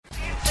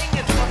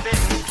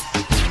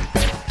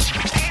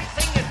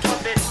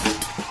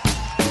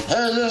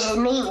Hey, this is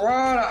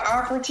Meatwad of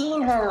Aqua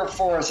Teen Hunger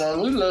Force,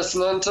 and you're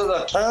listening to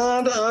the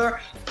Canned Air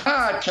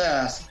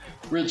Podcast,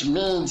 which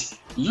means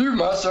you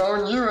must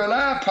own you an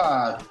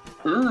iPod.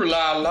 Ooh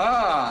la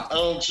la,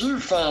 ain't you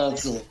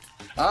fancy?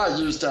 I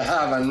used to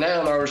have a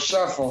Nano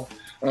Shuffle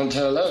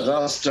until it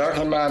got stuck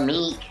in my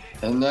meat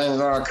and then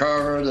got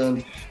covered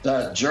in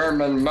that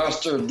German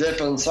mustard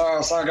dipping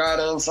sauce I got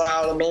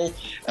inside of me,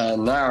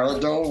 and now it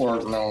don't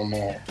work no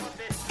more.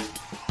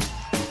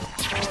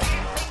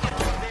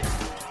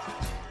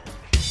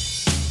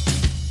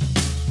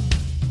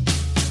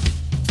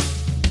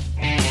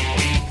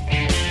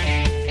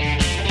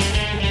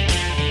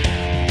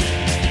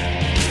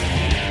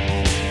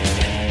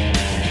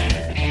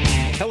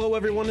 Hello,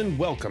 everyone, and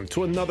welcome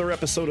to another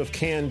episode of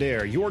Canned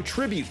Air, your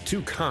tribute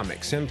to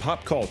comics and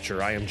pop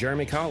culture. I am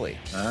Jeremy Colley.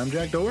 I'm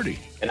Jack Doherty.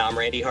 And I'm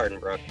Randy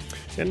Hardenbrook.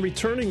 And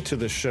returning to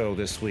the show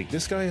this week,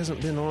 this guy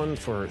hasn't been on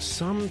for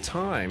some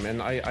time, and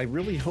I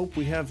really hope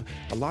we have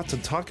a lot to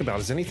talk about.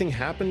 Has anything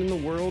happened in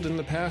the world in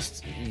the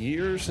past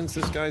year since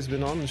this guy's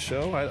been on the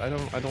show? I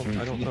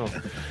don't know.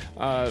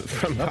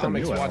 From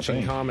Comics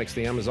Watching Comics,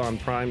 the Amazon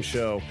Prime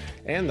show,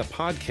 and the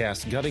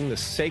podcast Gutting the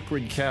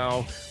Sacred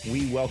Cow,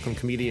 we welcome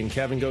comedian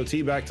Kevin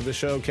Goatee back to the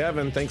show.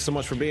 Kevin, thanks so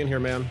much for being here,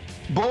 man.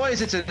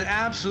 Boys, it's an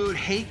absolute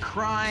hate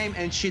crime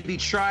and should be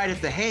tried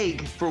at The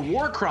Hague for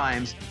war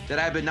crimes that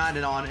I've been not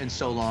on in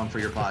so long for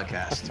your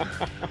podcast.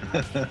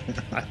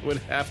 I would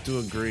have to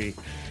agree.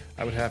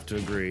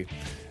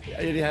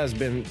 It has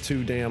been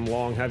too damn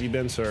long. How have you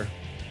been, sir?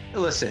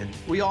 Listen,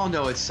 we all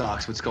know it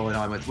sucks what's going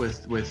on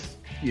with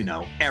you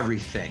know,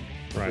 everything.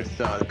 Right. With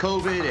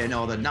COVID and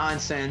all the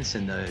nonsense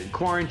and the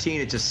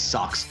quarantine, it just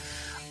sucks.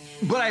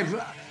 But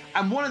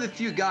I'm one of the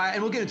few guys,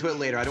 and we'll get into it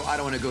later. I don't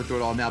want to go through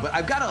it all now, but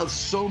I've got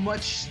so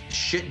much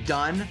shit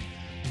done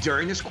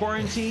during this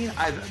quarantine.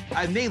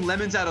 I've made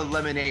lemons out of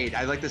lemonade.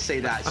 I like to say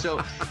that.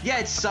 So yeah,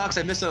 it sucks.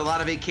 I missed a lot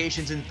of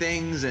vacations and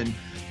things, and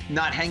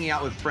not hanging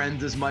out with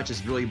friends as much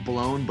is really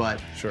blown.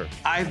 But sure,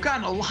 I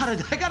got a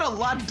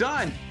lot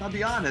done. I'll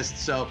be honest.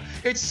 So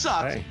it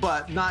sucked,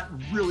 but not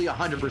really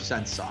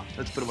 100% sucked.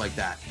 Let's put it like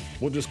that.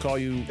 We'll just call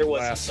you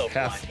glass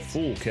half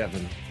full,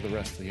 Kevin, for the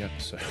rest of the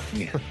episode.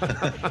 Yeah.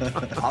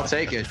 I'll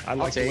take it. I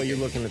like the way you're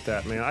looking at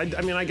that, man.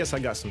 I mean, I guess I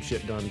got some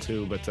shit done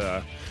too,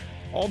 but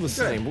all the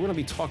same, we're going to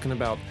be talking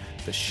about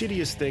the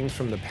shittiest things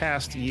from the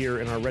past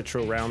year in our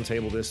Retro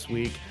Roundtable this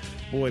week.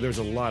 Boy, there's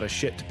a lot of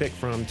shit to pick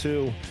from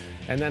too.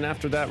 And then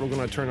after that, we're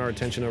going to turn our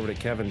attention over to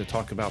Kevin to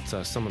talk about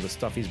some of the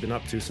stuff he's been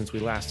up to since we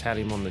last had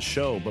him on the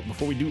show. But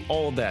before we do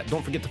all of that,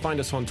 don't forget to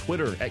find us on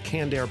Twitter at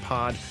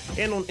CannedAirPod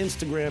and on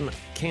Instagram,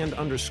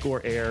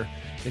 canned_air.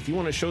 If you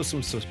want to show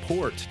some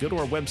support, go to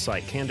our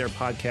website,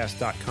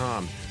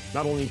 cannedairpodcast.com.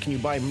 Not only can you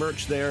buy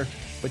merch there,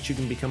 but you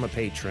can become a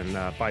patron.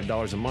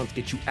 $5 a month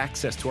gets you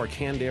access to our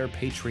Canned Air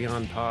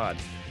Patreon pod.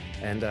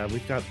 And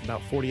we've got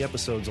about 40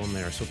 episodes on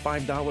there, so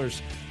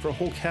 $5 for a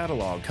whole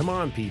catalog. Come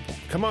on, people.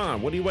 Come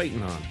on. What are you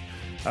waiting on?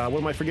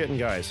 What am I forgetting,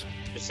 guys?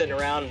 Just sitting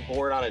around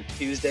bored on a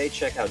Tuesday,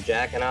 check out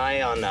Jack and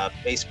I on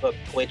Facebook,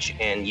 Twitch,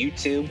 and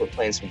YouTube. We're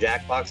playing some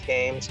Jackbox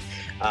games.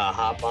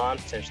 Hop on,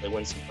 potentially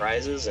win some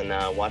prizes, and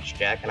watch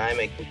Jack and I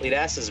make complete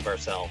asses of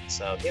ourselves.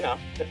 So, you know,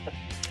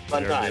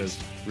 fun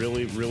times.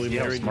 Really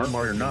very smart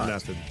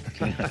method.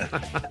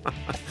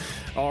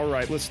 All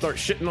right, let's start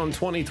shitting on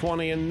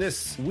 2020 in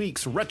this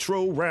week's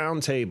Retro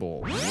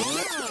Roundtable.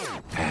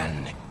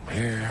 And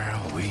here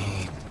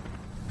we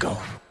go.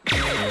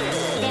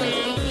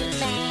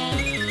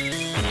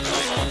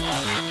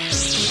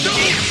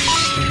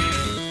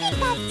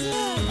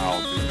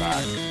 I'll be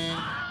back.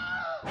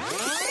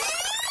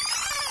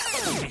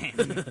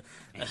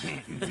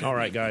 All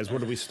right, guys, where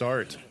do we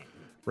start?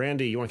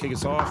 Randy, you want to kick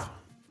us off?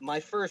 My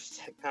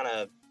first kind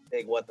of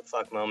big what the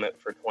fuck moment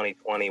for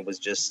 2020 was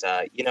just,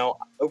 you know,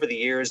 over the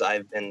years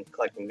I've been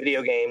collecting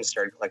video games,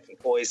 started collecting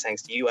toys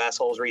thanks to you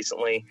assholes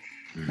recently.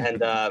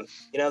 And,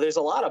 you know, there's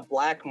a lot of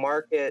black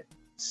market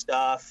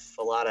stuff,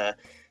 a lot of,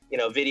 you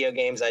know, video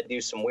games I do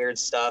some weird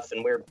stuff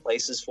in weird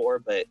places for,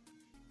 but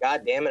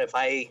God damn it, if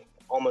I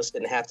almost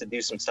didn't have to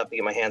do some stuff to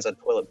get my hands on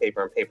toilet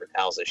paper and paper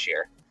towels this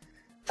year.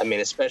 I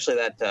mean, especially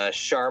that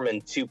Charmin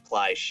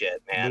 2-ply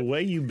shit, man. The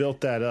way you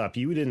built that up,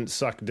 you didn't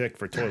suck dick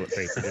for toilet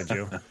paper, did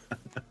you?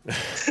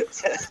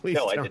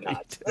 No, I did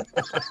not.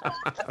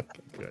 Okay,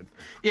 good.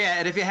 Yeah,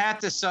 and if you have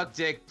to suck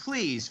dick,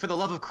 please, for the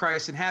love of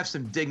Christ, and have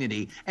some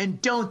dignity,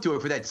 and don't do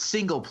it for that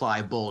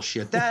single-ply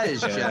bullshit. That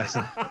is just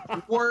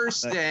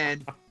worse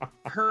than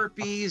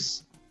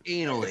herpes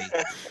anally.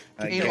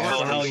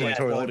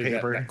 Toilet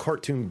paper. That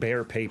cartoon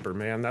bear paper,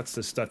 man. That's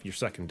the stuff you're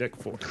sucking dick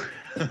for.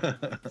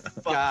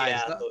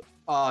 Guys, yeah.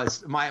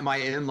 It's my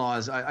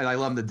in-laws, I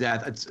love them to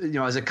death. It's, you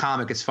know, as a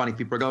comic, it's funny.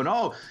 People are going,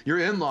 "Oh, your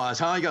in-laws,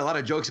 huh? You got a lot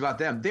of jokes about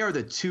them." They are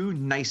the two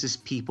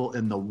nicest people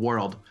in the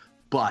world.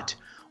 But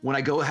when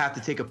I go have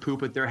to take a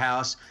poop at their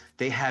house,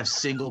 they have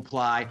single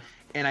ply,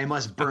 and I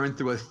must burn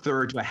through a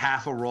third to a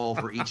half a roll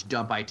for each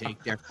dump I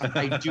take there.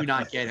 I do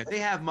not get it. They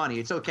have money.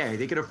 It's okay.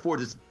 They can afford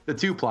this the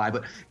 2-ply,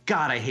 but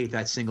God, I hate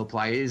that single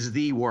ply. It is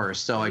the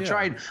worst. So I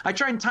try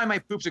and time my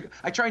poops.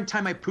 I try and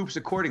time my poops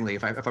accordingly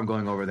if I'm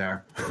going over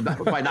there.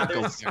 By not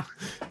going there.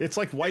 It's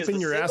like wiping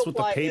your ass with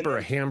the paper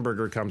a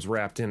hamburger comes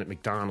wrapped in at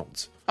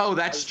McDonald's. Oh,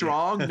 that's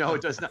strong? No,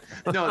 it does not.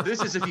 No,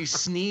 this is if you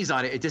sneeze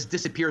on it, it just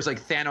disappears like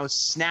Thanos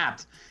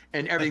snapped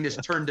and everything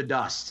just turned to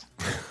dust.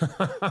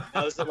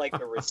 Now, is it like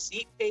the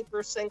receipt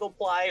paper single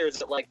ply, or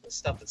is it like the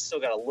stuff that's still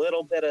got a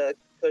little bit of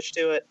push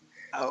to it?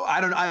 Oh,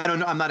 I don't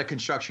know. I'm not a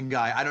construction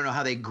guy. I don't know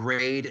how they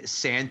grade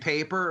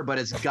sandpaper, but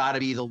it's got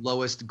to be the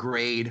lowest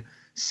grade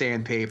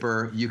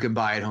sandpaper you can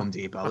buy at Home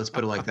Depot. Let's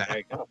put it like that. There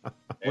you go.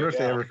 What if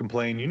they ever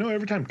complain?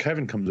 Every time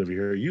Kevin comes over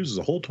here, he uses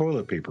a whole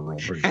toilet paper roll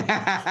for you.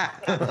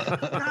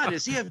 God,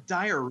 does he have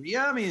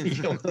diarrhea? I mean,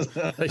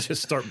 They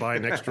just start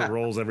buying extra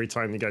rolls every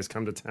time you guys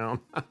come to town.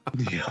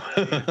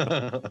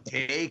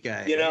 Take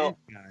a hit,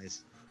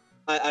 guys.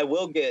 I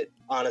will get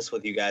honest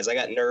with you guys. I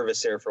got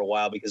nervous there for a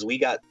while because we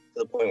got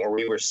to the point where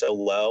we were so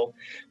low.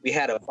 We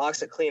had a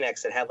box of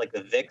Kleenex that had like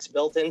the Vicks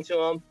built into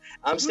them.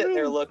 I'm sitting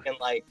there looking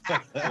like,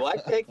 do I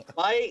take a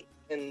bite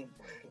and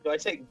do I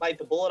bite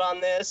the bullet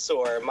on this,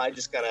 or am I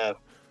just gonna,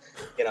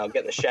 get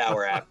in the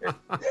shower after?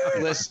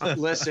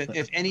 Listen.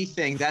 If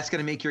anything, that's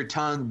gonna make your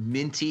tongue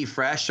minty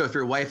fresh. So if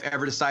your wife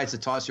ever decides to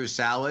toss your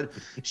salad,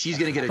 she's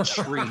gonna get a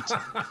treat.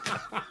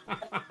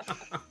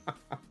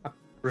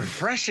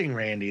 Refreshing,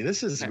 Randy.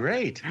 This is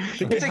great.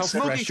 It's like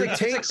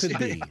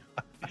smoking.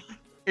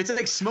 It's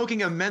like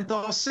smoking a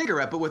menthol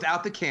cigarette, but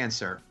without the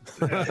cancer.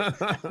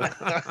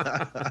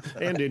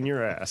 And in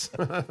your ass.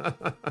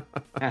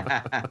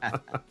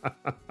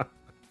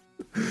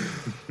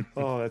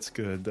 Oh, that's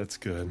good. That's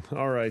good.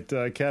 All right,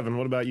 Kevin,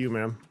 what about you,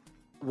 man?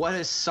 What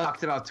has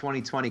sucked about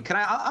 2020?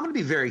 I'm going to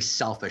be very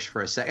selfish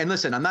for a second. And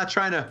listen, I'm not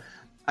trying to,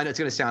 I know it's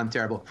going to sound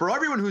terrible. For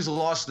everyone who's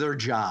lost their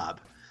job,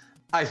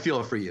 I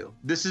feel for you.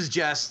 This is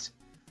just,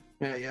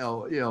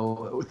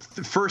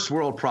 first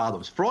world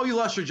problems. For all you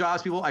lost your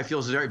jobs, people, I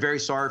feel very, very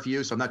sorry for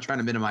you. So I'm not trying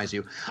to minimize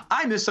you.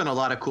 I missed on a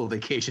lot of cool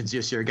vacations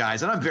this year,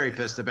 guys, and I'm very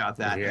pissed about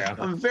that. Yeah.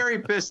 I'm very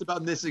pissed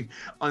about missing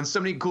on so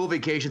many cool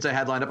vacations I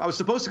had lined up. I was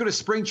supposed to go to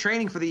spring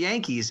training for the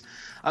Yankees.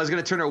 I was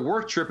going to turn a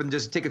work trip and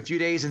just take a few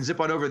days and zip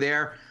on over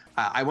there.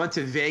 I went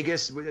to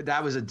Vegas.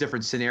 That was a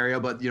different scenario,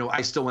 but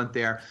I still went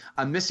there.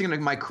 I'm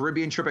missing my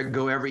Caribbean trip. I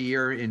go every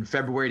year in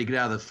February to get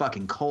out of the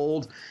fucking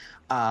cold.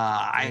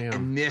 I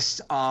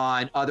missed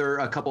on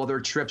a couple other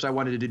trips I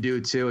wanted to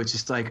do too. It's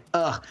just like,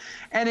 ugh.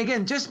 And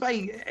again, just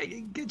going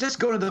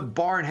to the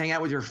bar and hang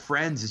out with your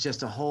friends is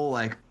just a whole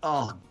like,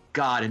 oh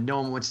God, and no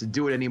one wants to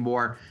do it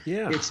anymore.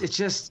 Yeah. It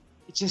just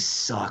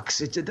sucks.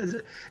 It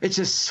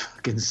just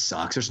fucking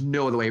sucks. There's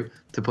no other way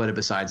to put it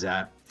besides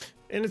that.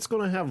 And it's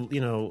going to have,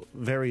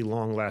 very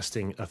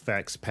long-lasting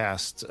effects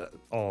past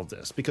all of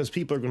this, because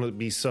people are going to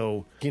be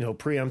so,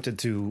 preempted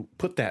to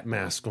put that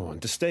mask on,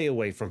 to stay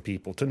away from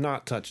people, to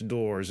not touch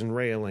doors and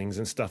railings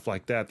and stuff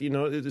like that.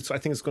 I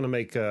think it's going to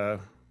make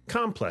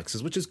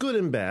complexes, which is good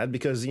and bad,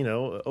 because,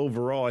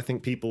 overall, I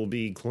think people will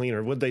be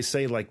cleaner. Would they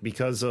say,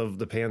 because of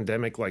the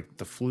pandemic,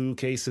 the flu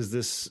cases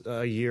this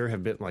year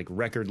have been,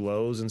 record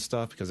lows and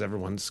stuff, because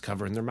everyone's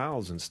covering their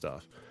mouths and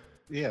stuff?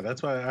 Yeah,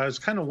 that's why I was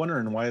kind of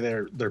wondering why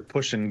they're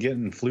pushing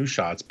getting flu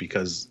shots,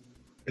 because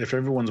if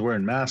everyone's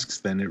wearing masks,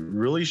 then it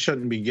really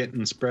shouldn't be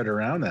getting spread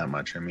around that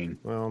much. I mean,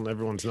 well,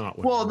 everyone's not.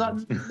 Well, not.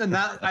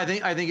 I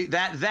think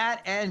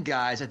that and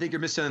guys, I think you're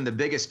missing the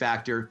biggest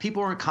factor.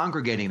 People aren't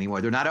congregating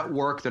anymore. They're not at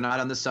work. They're not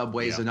on the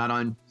subways. Yeah. They're not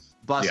on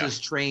buses,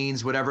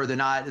 trains, whatever. They're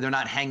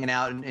not hanging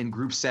out in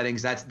group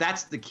settings.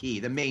 That's the key,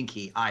 the main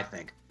key, I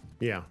think.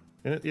 Yeah,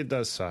 and it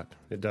does suck.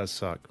 It does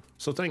suck.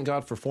 So thank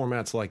God for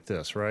formats like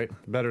this, right?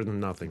 Better than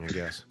nothing, I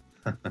guess.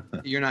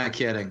 You're not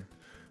kidding.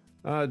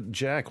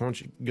 Jack, why don't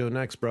you go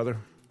next, brother?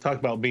 Talk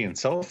about being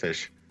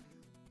selfish.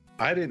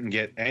 I didn't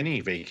get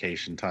any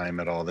vacation time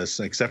at all this,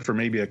 except for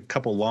maybe a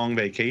couple long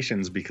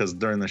vacations, because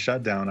during the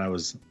shutdown, I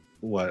was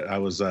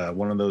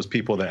one of those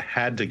people that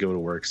had to go to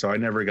work. So I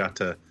never got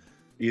to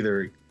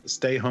either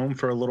stay home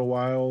for a little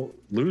while,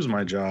 lose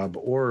my job,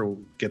 or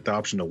get the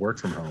option to work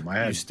from home.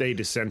 You stayed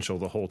essential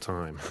the whole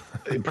time.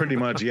 Pretty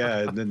much,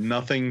 yeah.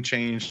 Nothing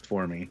changed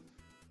for me.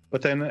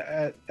 But then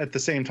at the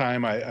same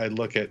time, I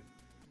look at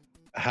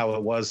how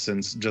it was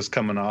since just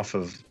coming off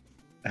of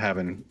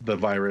having the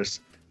virus.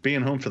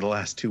 Being home for the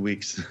last 2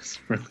 weeks has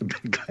really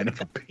been kind of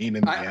a pain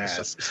in the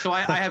ass. So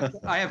I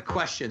have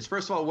questions.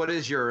 First of all, what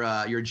is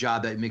your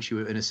job that makes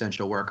you an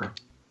essential worker?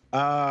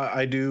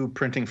 I do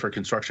printing for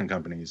construction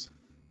companies.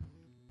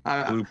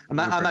 I'm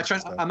not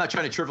trying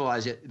to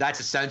trivialize it.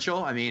 That's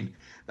essential. I mean,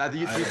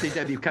 you think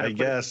that'd be kind of. I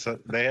guess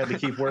they had to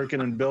keep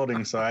working in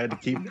buildings, so I had to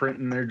keep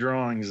printing their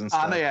drawings and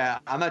stuff.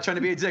 I'm not trying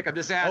to be a dick. I'm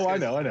just asking.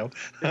 Oh, I know.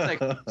 It's like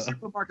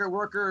supermarket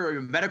worker,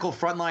 or medical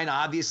frontline,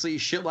 obviously,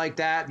 shit like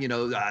that.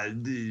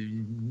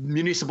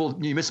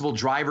 Municipal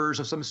drivers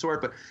of some sort,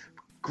 but.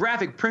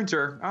 Graphic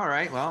printer. All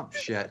right. Well,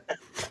 shit.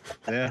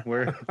 Yeah,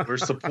 we're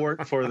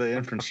support for the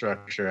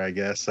infrastructure, I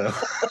guess. So.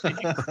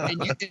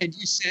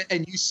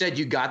 and you said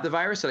you got the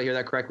virus. Did I hear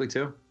that correctly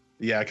too?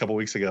 Yeah, a couple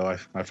weeks ago,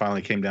 I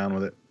finally came down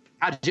with it.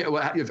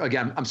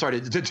 Again, I'm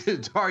sorry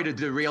to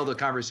derail the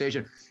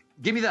conversation.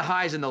 Give me the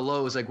highs and the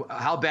lows. Like,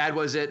 how bad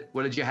was it?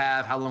 What did you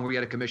have? How long were you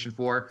at a commission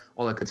for?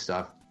 All that good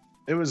stuff.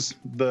 It was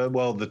the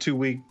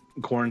 2-week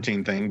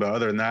quarantine thing, but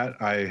other than that,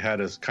 I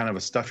had a kind of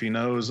a stuffy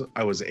nose.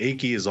 I was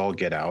achy as all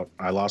get out.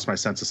 I lost my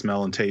sense of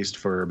smell and taste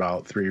for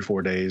about 3 or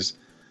 4 days,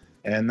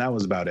 and that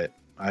was about it.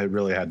 I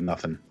really had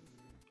nothing.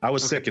 I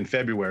was sick in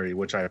February,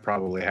 which I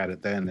probably had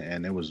it then,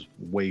 and it was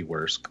way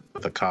worse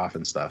with a cough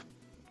and stuff.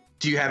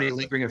 Do you have any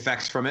lingering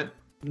effects from it?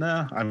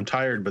 No, I'm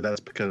tired, but that's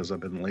because I've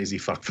been lazy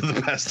fuck for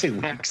the past 2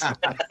 weeks.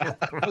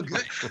 Oh,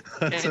 good.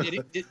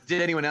 And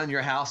did anyone in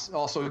your house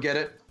also get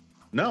it?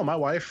 No, my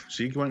wife,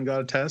 she went and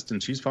got a test,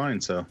 and she's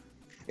fine, so.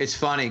 It's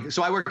funny.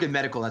 So I work in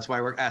medical. That's why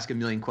I ask a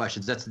million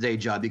questions. That's the day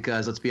job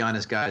because, let's be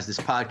honest, guys, this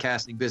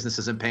podcasting business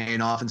isn't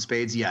paying off in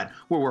spades yet.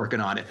 We're working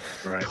on it.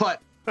 Right.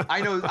 But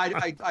I know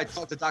I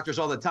talk to doctors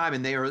all the time,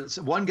 and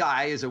one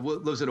guy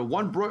lives at a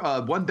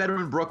one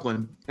bedroom in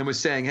Brooklyn and was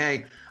saying,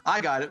 hey, I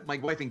got it. My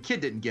wife and kid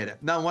didn't get it.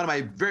 Now, one of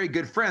my very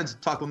good friends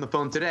talked on the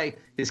phone today.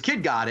 His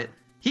kid got it.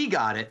 He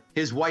got it.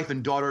 His wife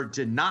and daughter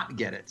did not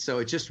get it. So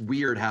it's just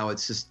weird how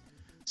it's just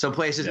some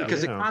places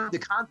because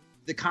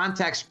the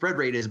contact spread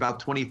rate is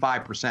about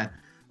 25%,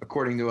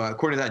 according to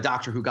that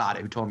doctor who got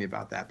it, who told me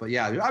about that. But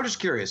yeah, I was just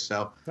curious.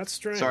 So that's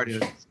strange. Sorry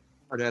to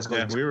ask.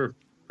 Yeah, we were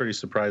pretty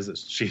surprised that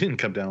she didn't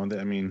come down with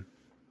it. I mean,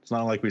 it's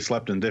not like we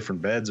slept in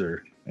different beds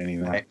or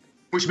anything. Right.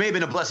 Which may have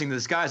been a blessing to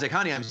disguise. Like,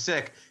 honey, I'm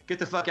sick. Get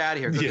the fuck out of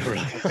here. Yeah,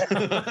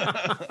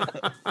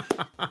 right.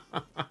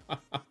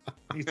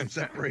 Need some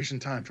separation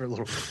time for a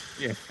little bit.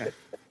 Yeah.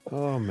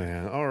 Oh,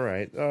 man. All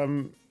right.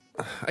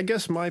 I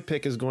guess my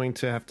pick is going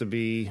to have to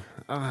be.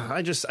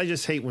 I just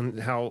hate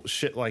how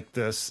shit like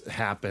this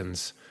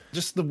happens.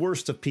 Just the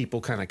worst of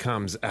people kind of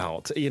comes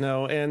out,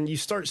 and you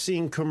start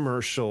seeing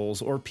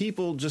commercials or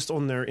people just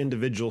on their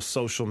individual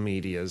social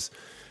medias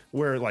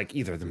where like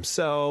either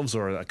themselves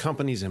or a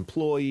company's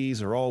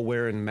employees are all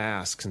wearing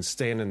masks and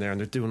standing there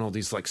and they're doing all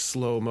these like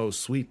slow-mo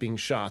sweeping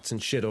shots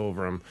and shit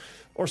over them.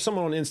 Or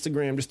someone on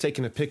Instagram just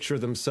taking a picture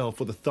of themselves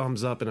with a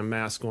thumbs up and a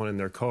mask on in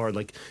their car,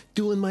 like,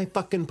 doing my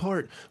fucking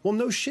part. Well,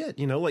 no shit,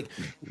 like,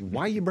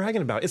 why are you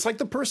bragging about it? It's like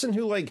the person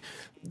who, like,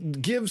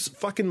 gives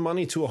fucking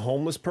money to a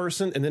homeless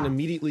person and then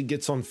immediately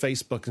gets on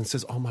Facebook and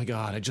says, oh my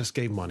God, I just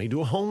gave money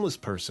to a homeless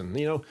person.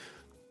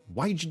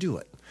 Why'd you do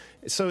it?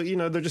 So,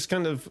 they're just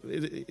kind of,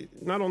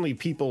 not only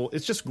people,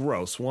 it's just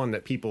gross, one,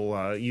 that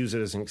people use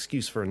it as an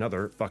excuse for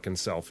another fucking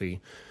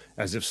selfie,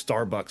 as if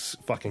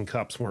Starbucks fucking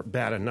cups weren't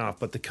bad enough.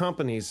 But the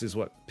companies is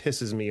what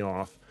pisses me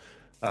off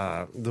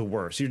the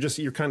worst.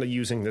 You're kind of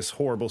using this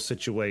horrible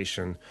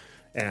situation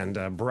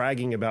and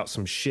bragging about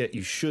some shit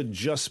you should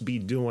just be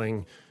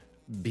doing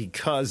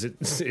because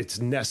it's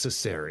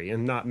necessary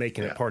and not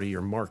making it part of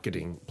your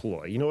marketing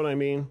ploy. You know what I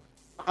mean?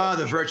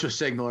 The virtue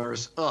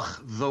signalers.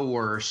 Ugh, the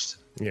worst.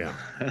 Yeah.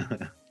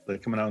 They're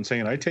coming out and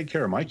saying, I take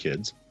care of my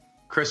kids.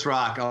 Chris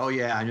Rock. Oh,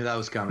 yeah, I knew that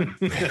was coming.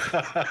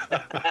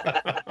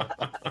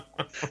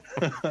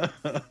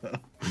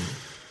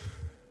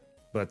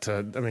 But,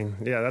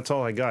 that's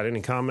all I got.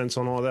 Any comments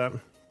on all that?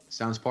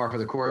 Sounds par for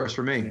the course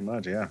for me. Pretty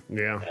much, yeah.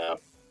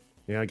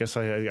 Yeah, I guess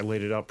I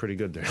laid it out pretty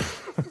good there.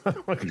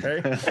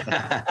 Okay.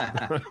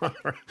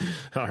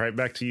 All right,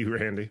 back to you,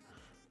 Randy.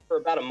 For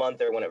about a month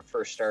there when it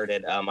first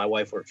started, my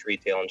wife works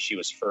retail and she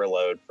was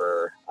furloughed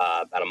for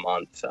about a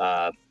month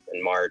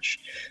in March.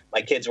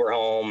 My kids were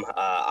home.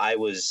 I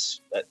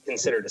was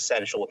considered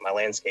essential with my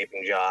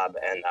landscaping job,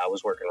 and I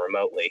was working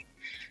remotely.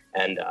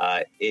 And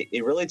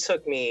it really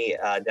took me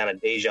down a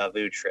deja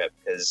vu trip,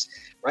 because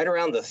right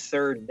around the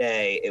third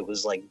day, it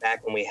was like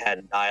back when we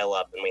had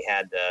dial-up and we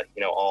had to,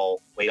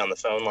 all wait on the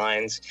phone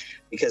lines,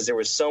 because there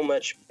was so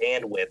much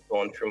bandwidth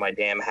going through my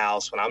damn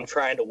house when I'm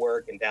trying to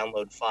work and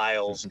download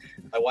files.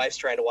 My wife's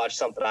trying to watch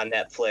something on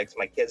Netflix.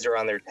 My kids are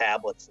on their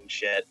tablets and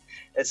shit.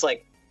 It's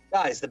like,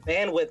 guys, the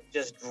bandwidth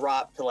just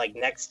dropped to like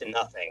next to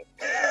nothing.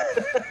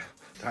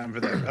 Time for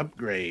that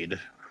upgrade.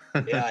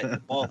 Yeah,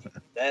 well,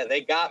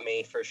 they got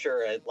me for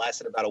sure. It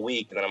lasted about a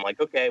week, and then I'm like,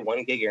 okay,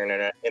 1 gig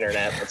internet,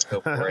 let's go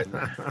for it.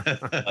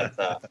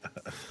 But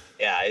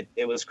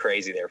it was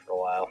crazy there for a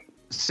while.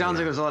 Sounds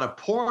like there's a lot of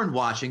porn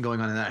watching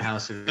going on in that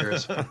house of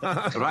yours.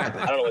 That's what I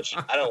think. I don't know what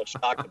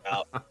you're talking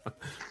about.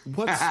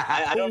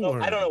 I don't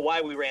know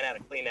why we ran out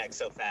of Kleenex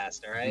so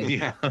fast. All right.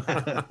 Yeah.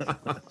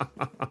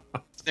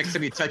 Next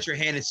time you touch your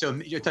hand, next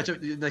time you touch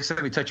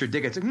your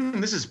dick, it's like,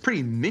 this is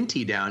pretty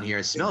minty down here.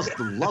 It smells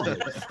lovely.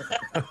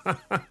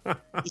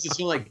 This is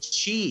like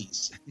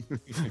cheese.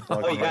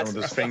 Walking around with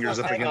his fingers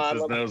up against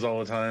his nose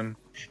all the time.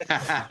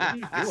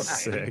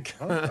 Sick.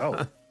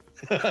 Oh.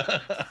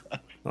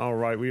 All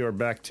right, we are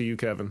back to you,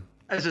 Kevin.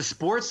 As a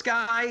sports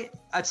guy,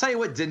 I tell you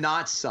what did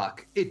not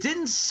suck. It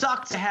didn't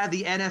suck to have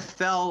the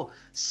NFL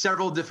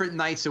several different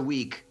nights a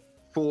week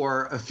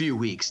for a few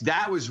weeks.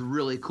 That was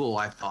really cool,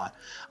 I thought.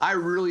 I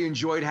really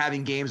enjoyed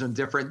having games on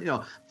different,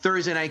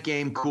 Thursday night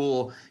game,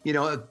 cool.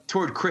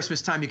 Toward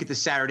Christmas time, you get the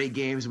Saturday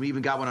games. We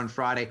even got one on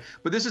Friday.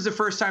 But this is the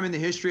first time in the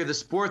history of the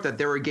sport that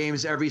there were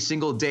games every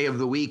single day of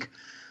the week.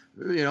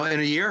 in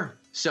a year.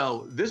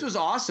 So this was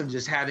awesome,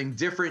 just having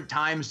different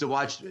times to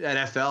watch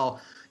NFL,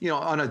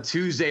 on a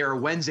Tuesday or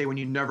Wednesday when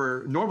you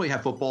never normally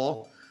have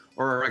football,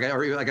 or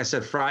like I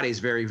said, Fridays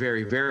very,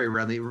 very, very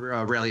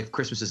rarely if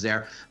Christmas is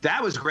there.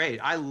 That was great.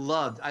 I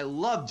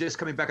loved just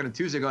coming back on a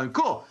Tuesday going,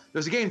 cool,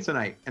 there's a game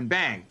tonight, and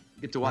bang,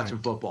 get to watch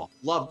some football.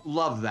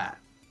 Love that.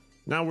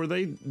 Now,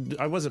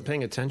 I wasn't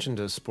paying attention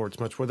to sports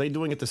much. Were they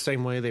doing it the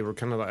same way? They were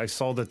kind of, I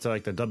saw that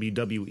like the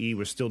WWE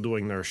was still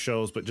doing their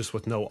shows, but just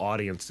with no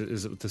audience.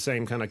 Is it the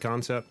same kind of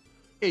concept?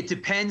 It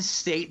depends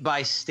state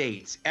by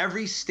state.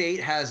 Every state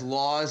has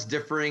laws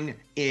differing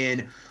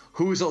in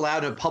who's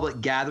allowed a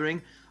public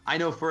gathering. I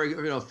know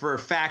for a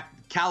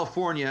fact,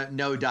 California,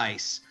 no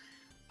dice.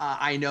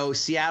 I know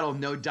Seattle,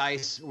 no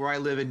dice. Where I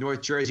live in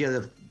North Jersey, I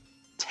live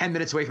 10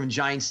 minutes away from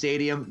Giant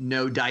Stadium,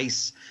 no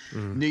dice.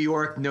 New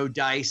York, no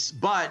dice.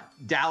 But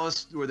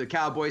Dallas, where the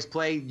Cowboys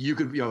play, you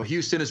could,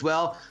 Houston as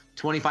well,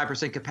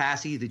 25%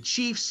 capacity. The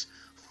Chiefs,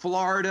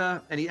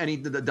 Florida,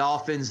 the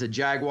Dolphins, the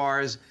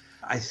Jaguars.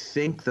 I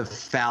think the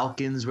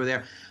Falcons were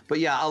there. But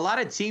yeah, a lot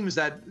of teams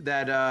again,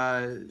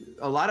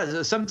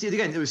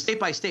 it was state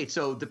by state.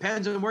 So it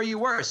depends on where you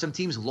were. Some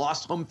teams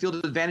lost home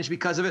field advantage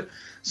because of it.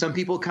 Some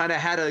people kind of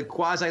had a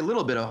quasi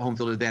little bit of home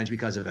field advantage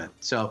because of it.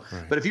 So,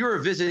 right. But if you were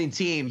a visiting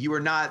team, you were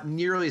not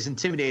nearly as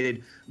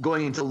intimidated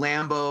going into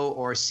Lambeau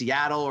or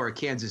Seattle or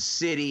Kansas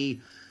City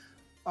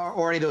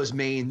or any of those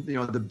main,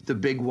 the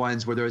big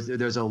ones where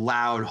there's a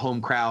loud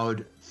home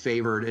crowd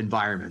favored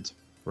environment.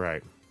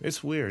 Right.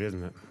 It's weird,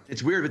 isn't it?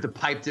 It's weird with the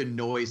piped in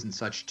noise and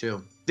such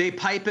too. They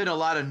pipe in a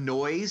lot of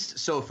noise,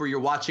 so for you're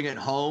watching at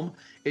home,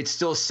 it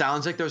still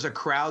sounds like there's a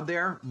crowd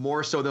there,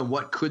 more so than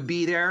what could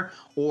be there,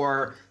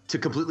 or to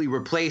completely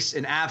replace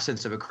an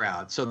absence of a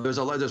crowd. So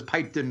there's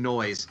piped in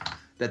noise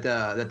that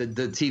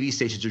the TV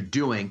stations are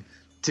doing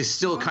to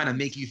still kind of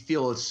make you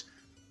feel it's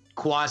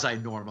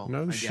quasi-normal.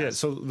 No shit.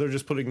 So they're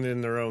just putting in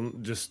their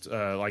own, just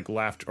like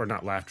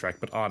not laugh track,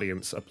 but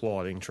audience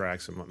applauding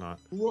tracks and whatnot.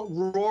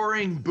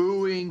 Roaring,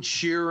 booing,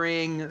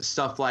 cheering,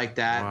 stuff like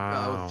that.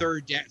 Wow.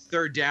 Third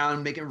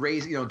down,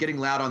 getting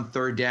loud on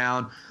third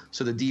down,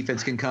 so the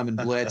defense can come and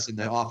blitz, and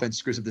the offense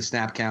screws up the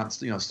snap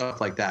counts. Stuff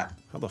like that.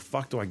 How the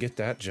fuck do I get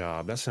that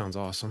job? That sounds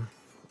awesome.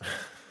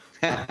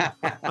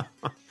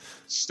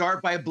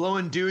 Start by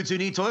blowing dudes who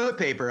need toilet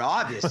paper,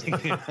 obviously.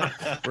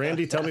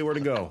 Randy, tell me where to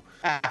go.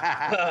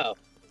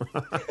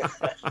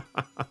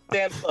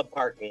 Sam's Club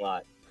parking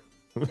lot.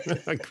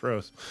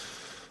 Gross.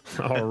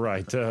 All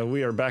right.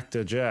 We are back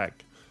to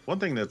Jack. One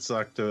thing that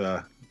sucked,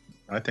 I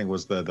think,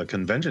 was the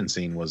convention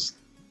scene was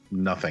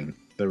nothing.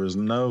 There was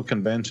no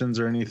conventions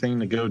or anything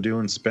to go do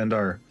and spend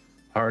our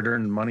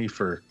hard-earned money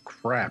for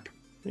crap.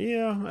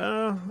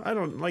 Yeah, I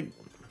don't like.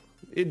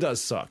 It does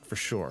suck for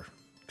sure.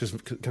 Because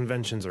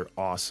conventions are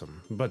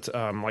awesome. But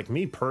like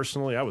me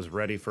personally, I was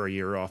ready for a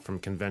year off from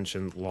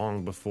convention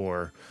long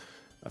before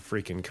a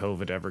freaking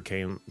COVID ever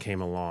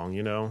came along,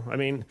 I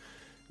mean,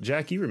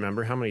 Jack, you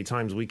remember how many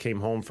times we came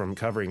home from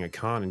covering a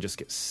con and just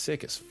get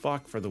sick as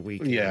fuck for the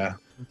weekend? Yeah.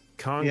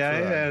 It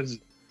has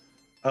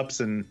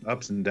ups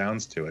and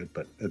downs to it.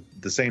 But at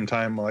the same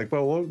time,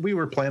 we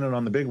were planning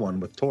on the big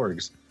one with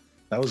Torgs.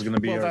 That was going to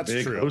be our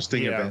big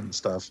hosting event and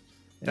stuff.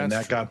 And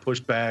that got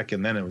pushed back,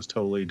 and then it was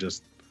totally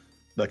just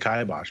the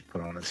kibosh put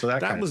on it. So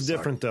that was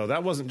different though.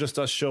 That wasn't just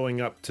us showing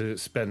up to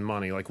spend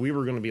money. Like we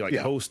were going to be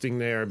hosting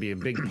there, be a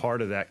big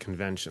part of that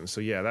convention.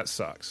 So yeah, that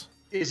sucks.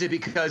 Is it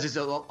because it's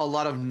a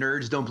lot of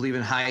nerds don't believe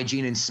in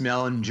hygiene and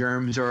smell and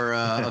germs or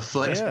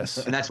afoot? Yes.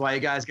 And that's why you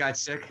guys got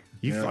sick?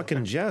 You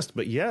fucking jest,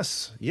 but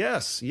yes.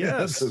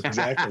 That's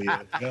exactly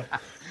it. Yeah.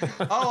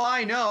 Oh,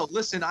 I know.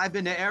 Listen, I've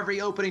been to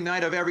every opening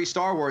night of every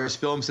Star Wars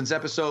film since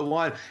Episode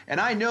 1,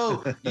 and I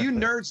know you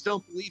nerds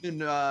don't believe in.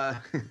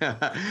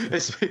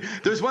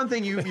 There's one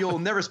thing you'll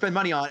never spend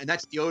money on, and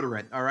that's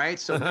deodorant. All right,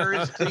 so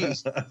nerds,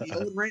 please,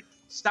 deodorant.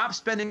 Stop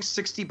spending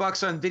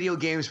 $60 on video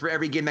games for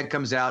every game that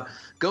comes out.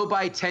 Go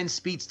buy 10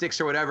 speed sticks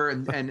or whatever,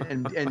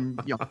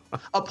 and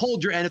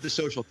uphold your end of the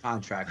social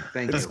contract.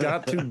 Thank you. It's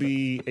got to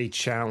be a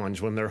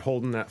challenge when they're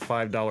holding that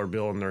 $5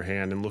 bill in their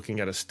hand and looking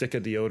at a stick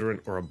of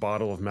deodorant or a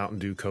bottle of Mountain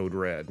Dew Code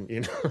Red.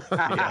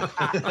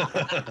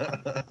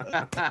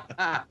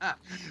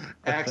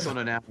 Excellent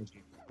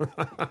analogy.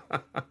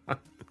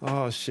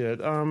 Oh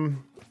shit.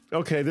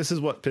 Okay, this is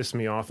what pissed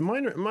me off.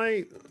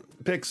 My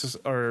picks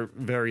are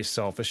very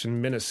selfish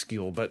and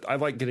minuscule, but I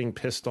like getting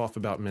pissed off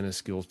about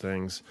minuscule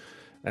things,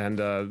 and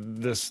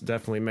this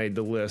definitely made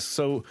the list.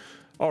 So,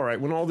 all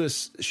right, when all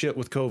this shit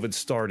with COVID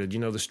started,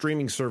 the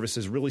streaming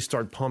services really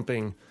started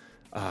pumping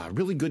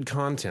really good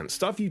content,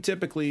 stuff you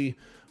typically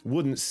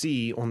wouldn't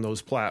see on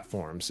those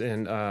platforms.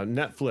 And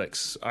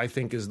Netflix, I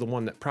think, is the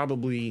one that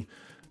probably,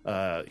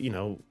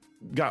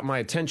 got my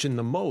attention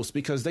the most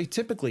because they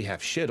typically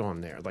have shit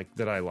on there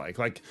that I like.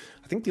 Like,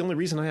 I think the only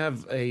reason I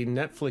have a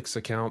Netflix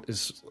account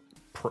is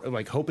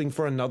hoping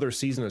for another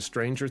season of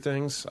Stranger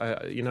Things. I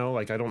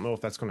don't know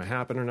if that's going to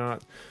happen or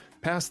not.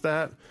 Past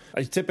that,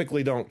 I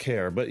typically don't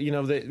care. But, you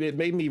know, it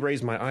made me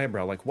raise my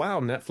eyebrow. Like, wow,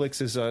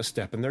 Netflix is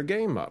stepping their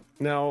game up.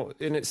 Now,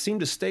 and it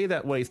seemed to stay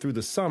that way through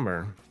the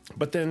summer.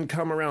 But then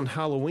come around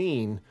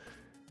Halloween,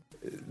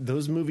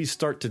 those movies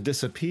start to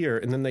disappear,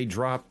 and then they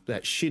drop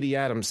that shitty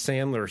Adam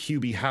Sandler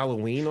Hubie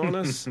Halloween on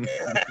us.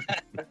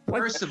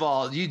 First of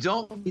all, you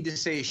don't need to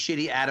say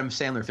shitty Adam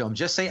Sandler film.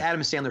 Just say Adam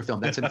Sandler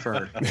film. That's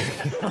inferred.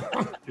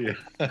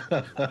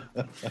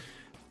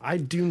 I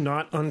do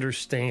not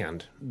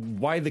understand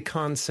why the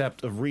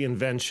concept of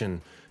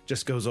reinvention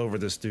just goes over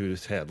this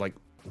dude's head. Like,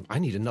 I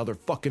need another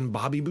fucking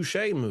Bobby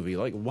Boucher movie.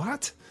 Like,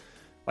 what?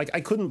 Like,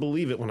 I couldn't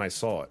believe it when I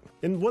saw it.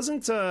 And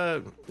wasn't,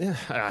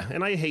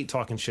 and I hate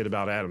talking shit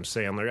about Adam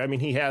Sandler. I mean,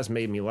 he has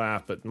made me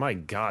laugh, but my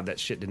God, that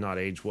shit did not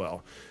age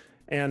well.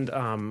 And,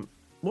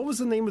 what was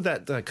the name of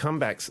that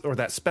comeback, or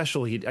that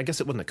special? I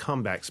guess it wasn't a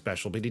comeback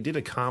special, but he did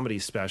a comedy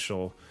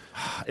special.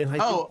 And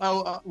it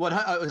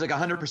was like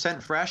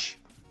 100% Fresh?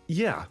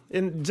 Yeah,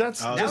 and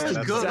that was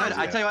good.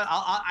 I tell you what,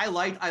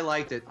 I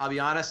liked it. I'll be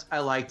honest, I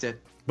liked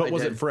it. But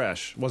was it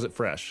fresh? Was it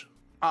fresh?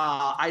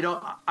 I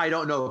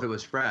don't know if it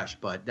was fresh,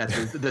 but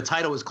that's the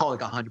title was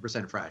called like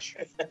 100% Fresh.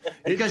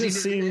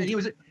 Because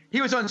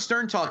he was on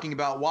Stern talking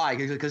about why,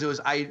 because it was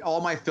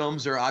all my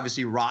films are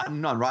obviously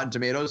rotten on Rotten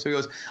Tomatoes. So he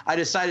goes, I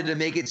decided to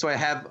make it so I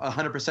have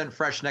 100%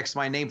 Fresh next to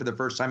my name for the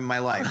first time in my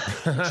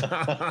life.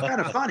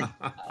 Kind of funny.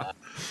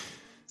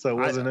 So it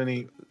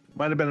wasn't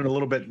might have been a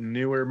little bit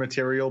newer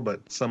material,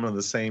 but some of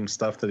the same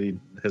stuff that he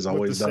has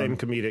always done. Same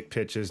comedic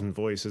pitches and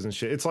voices and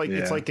shit. It's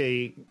like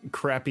a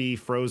crappy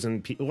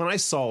frozen pizza. When I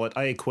saw it,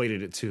 I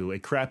equated it to a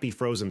crappy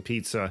frozen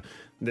pizza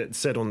that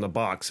said on the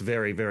box,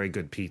 very, very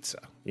good pizza.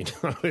 You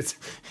know, it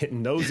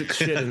knows its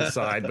shit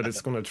inside, but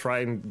it's going to try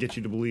and get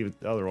you to believe it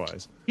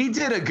otherwise. He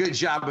did a good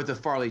job with the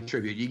Farley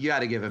tribute. You got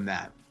to give him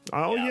that.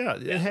 Oh, yeah.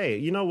 Hey,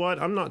 you know what?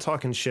 I'm not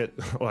talking shit.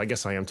 Well, I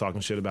guess I am talking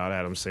shit about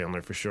Adam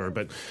Sandler for sure.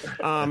 But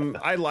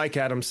I like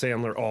Adam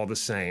Sandler all the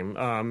same.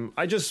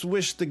 I just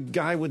wish the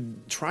guy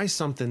would try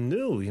something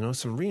new, you know,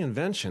 some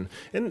reinvention.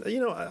 And, you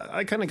know,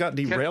 I kind of got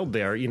derailed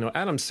there. You know,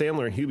 Adam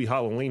Sandler and Hubie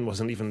Halloween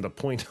wasn't even the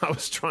point I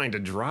was trying to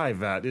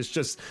drive at. It's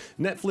just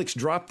Netflix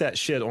dropped that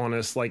shit on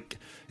us like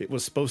it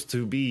was supposed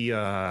to be,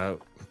 I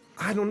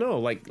don't know,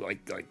 like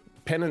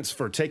penance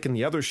for taking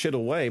the other shit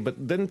away.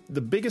 But then the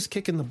biggest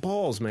kick in the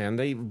balls, man,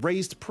 they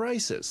raised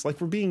prices.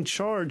 Like, we're being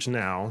charged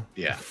now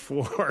for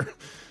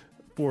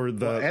all the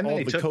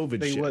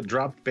COVID shit. They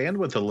dropped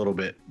bandwidth a little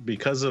bit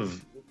because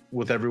of,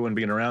 with everyone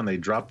being around, they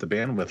dropped the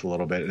bandwidth a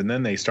little bit, and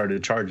then they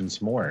started charging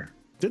some more.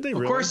 Did they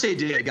really? Of course they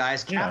did,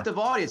 guys. Captive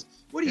audience.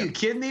 What are you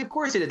kidding me? Of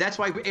course they did. That's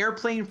why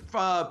airplane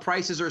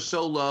prices are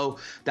so low.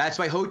 That's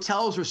why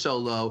hotels were so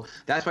low.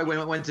 That's why when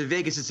I went to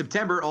Vegas in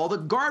September, all the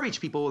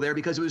garbage people were there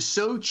because it was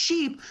so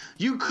cheap.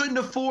 You couldn't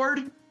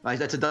afford.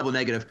 That's a double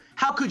negative.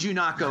 How could you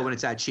not go when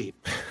it's that cheap?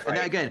 And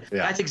again,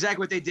 that's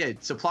exactly what they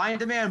did. Supply and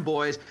demand,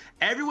 boys.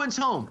 Everyone's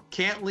home.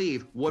 Can't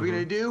leave. What are we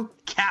going to do?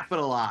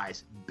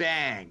 Capitalize.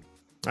 Bang.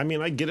 I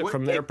mean, I get it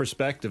from their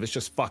perspective. It's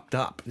just fucked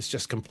up. It's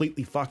just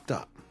completely fucked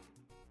up.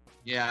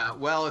 Yeah,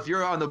 well, if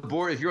you're on the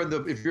board, if you're the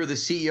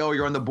CEO,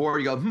 you're on the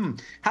board, you go,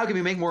 how can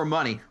we make more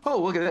money?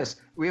 Oh, look at this.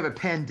 We have a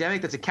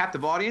pandemic that's a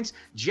captive audience.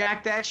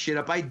 Jack that shit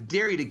up. I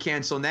dare you to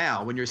cancel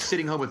now when you're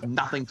sitting home with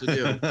nothing to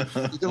do.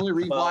 You can only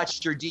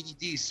rewatch your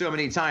DVD so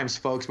many times,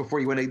 folks,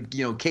 before you want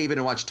to, cave in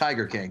and watch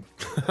Tiger King.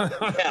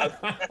 That's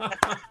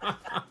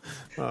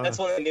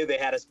when I knew they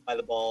had us by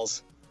the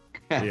balls.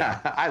 Yeah.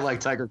 I like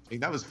Tiger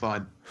King. That was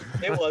fun.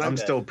 It was. I'm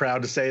still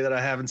proud to say that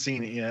I haven't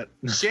seen it yet.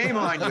 Shame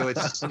on you.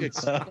 It's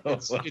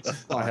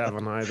I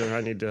haven't either.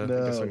 I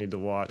guess I need to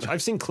watch.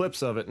 I've seen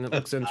clips of it and it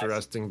looks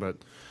interesting, but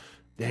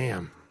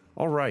damn.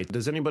 All right.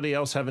 Does anybody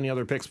else have any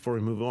other picks before we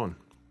move on?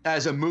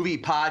 As a movie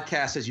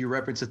podcast, as you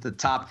referenced at the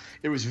top,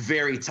 it was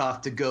very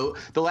tough to go.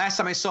 The last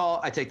time I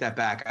take that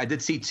back. I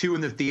did see 2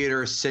 in the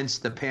theater since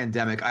the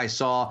pandemic. I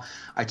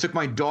took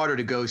my daughter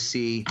to go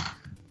see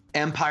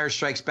Empire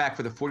Strikes Back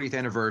for the 40th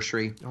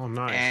anniversary. Oh,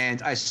 nice.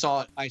 And I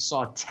saw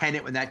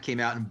Tenet when that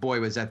came out, and boy,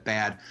 was that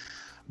bad.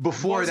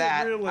 Before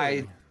that,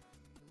 really?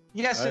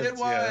 Yes, it was.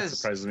 Yeah, that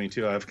surprises me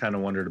too. I've kind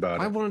of wondered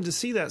about it. I wanted to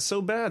see that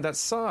so bad. That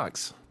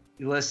sucks.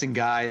 Listen,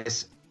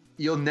 guys,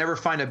 you'll never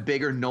find a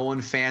bigger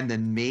Nolan fan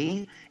than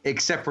me,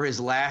 except for his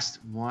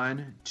last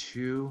 1,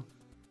 2,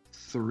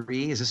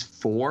 3. Is this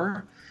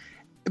 4?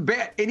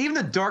 And even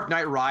The Dark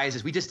Knight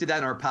Rises, we just did that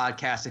in our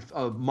podcast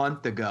a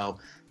month ago.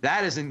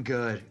 That isn't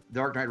good,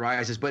 Dark Knight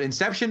Rises. But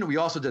Inception, we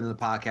also did in the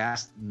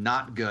podcast,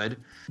 not good.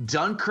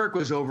 Dunkirk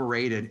was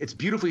overrated. It's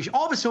beautifully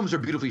all of his films are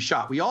beautifully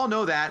shot. We all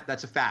know that.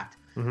 That's a fact.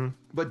 Mm-hmm.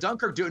 But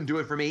Dunkirk didn't do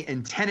it for me,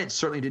 and Tenet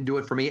certainly didn't do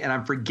it for me. And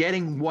I'm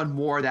forgetting one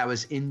more that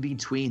was in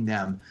between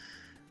them.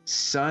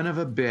 Son of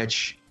a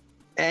bitch.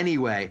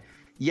 Anyway,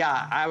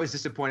 yeah, I was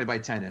disappointed by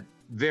Tenet.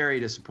 Very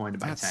disappointed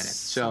by Tenet.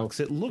 So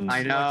it looked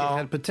like it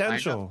had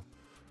potential.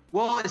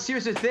 Well,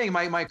 here's the thing.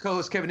 My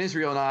co-host Kevin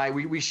Israel and I,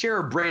 we share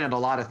a brain on a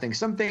lot of things.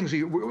 Some things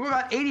we're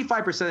about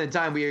 85% of the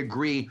time we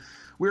agree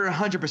we're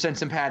 100%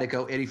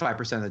 simpatico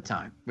 85% of the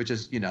time, which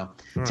is,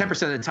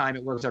 10% of the time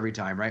it works every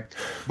time, right?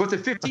 But the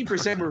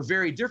 15% were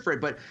very different.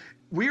 But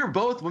we were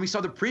both, when we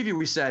saw the preview,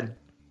 we said,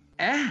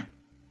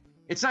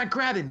 it's not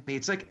grabbing me.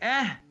 It's like,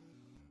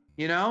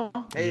 It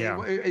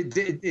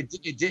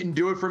didn't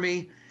do it for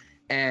me.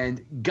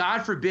 And God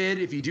forbid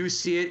if you do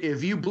see it,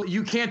 if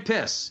you can't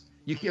piss.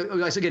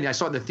 Again, I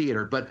saw it in the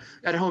theater, but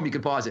at home you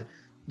can pause it.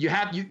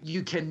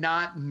 You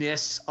cannot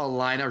miss a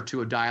line or two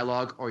of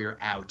dialogue, or you're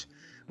out.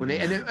 And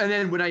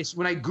then when I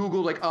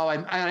Googled like,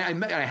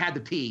 I had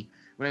to pee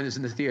when I was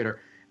in the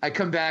theater. I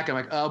come back, I'm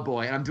like, oh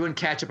boy, and I'm doing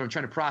catch up. I'm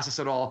trying to process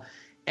it all,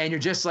 and you're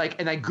just like,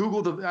 and I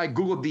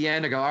Googled the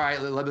end. I go, all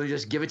right, let me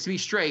just give it to me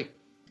straight.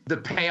 The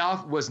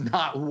payoff was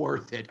not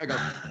worth it. I go,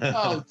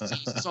 oh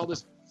Jesus, all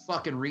this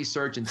fucking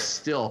research, and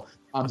still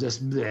I'm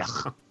just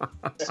blech.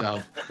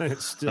 So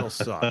it still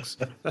sucks.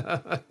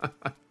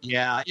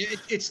 Yeah,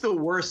 it's the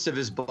worst of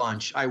his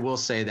bunch. I will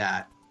say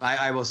that.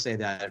 I will say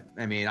that.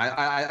 I mean,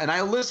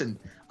 I listen.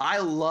 I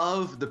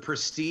love The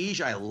Prestige.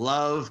 I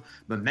love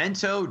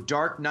Memento,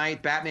 Dark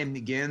Knight, Batman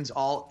Begins,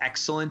 all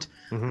excellent.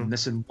 I'm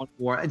missing one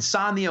more.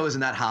 Insomnia isn't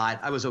that hot.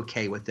 I was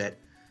okay with it,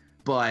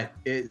 but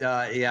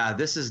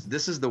this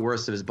is the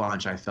worst of his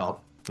bunch. I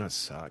felt. That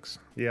sucks.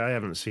 Yeah, I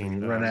haven't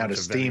seen. Run out of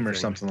steam or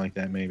something like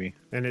that, maybe.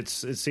 And it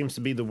seems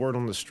to be the word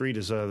on the street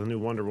is the new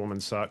Wonder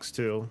Woman sucks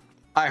too.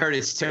 I heard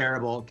it's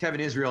terrible. Kevin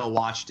Israel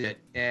watched it,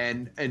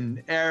 and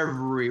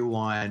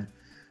everyone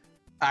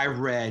I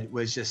read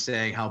was just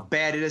saying how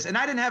bad it is. And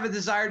I didn't have a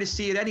desire to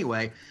see it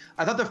anyway.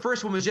 I thought the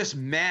first one was just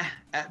meh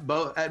at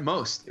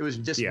most. It was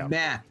just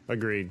meh.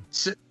 Agreed.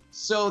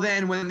 So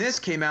then when this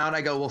came out,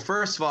 I go, well,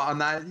 first of all,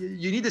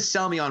 you need to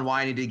sell me on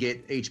why I need to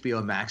get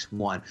HBO Max,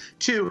 1.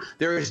 2,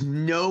 there is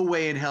no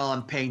way in hell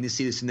I'm paying to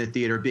see this in the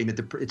theater, being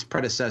that its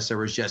predecessor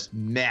was just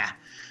meh.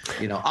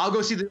 I'll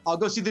go see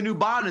the new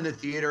Bond in the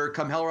theater,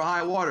 come hell or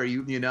high water.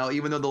 Even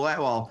though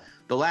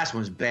the last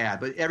one's bad,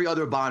 but every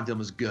other Bond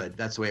film is good.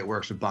 That's the way it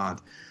works with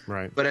Bond.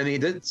 Right. But I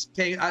mean,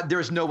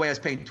 there's no way I was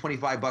paying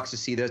 $25 to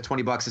see this,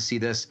 $20 to see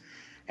this.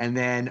 And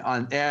then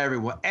on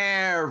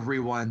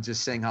everyone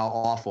just saying how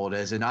awful it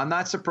is. And I'm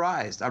not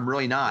surprised. I'm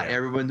really not. Yeah.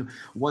 Everyone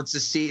wants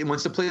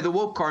to play the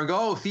woke card and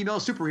go, oh, female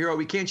superhero,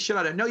 we can't shit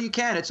on it. No, you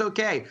can. It's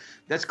okay.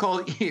 That's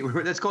called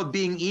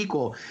being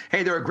equal.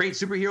 Hey, there are great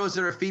superheroes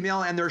that are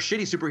female, and there are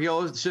shitty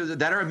superheroes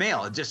that are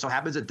male. It just so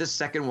happens that this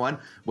second one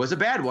was a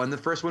bad one. The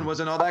first one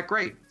wasn't all that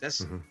great. That's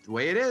the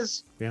way it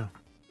is. Yeah.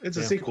 It's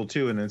a sequel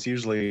too, and it's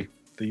usually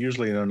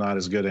not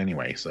as good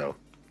anyway, so.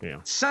 Yeah.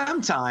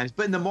 Sometimes,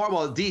 but in the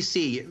Marvel,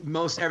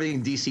 DC, everything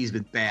in DC has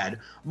been bad.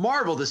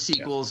 Marvel, the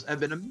sequels have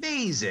been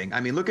amazing.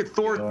 I mean, look at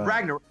Thor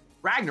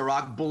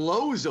Ragnarok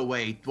blows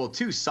away. Well,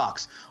 2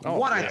 sucks.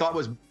 I thought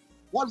was Same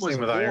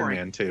with boring. Iron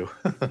Man 2.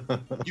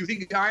 You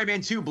think Iron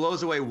Man 2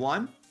 blows away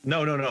 1?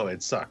 No,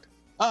 it sucked.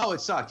 Oh,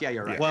 it sucked. Yeah,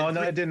 you're right. Well,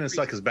 no, it didn't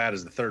suck as bad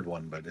as the third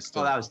one, but it's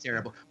still. Oh, that was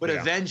terrible. But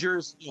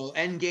Avengers,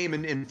 Endgame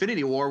and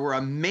Infinity War were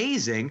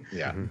amazing.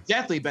 Yeah.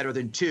 Definitely better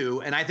than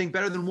 2, and I think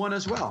better than 1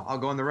 as well. I'll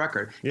go on the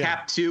record. Yeah.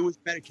 Cap 2 is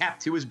better. Cap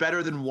 2 is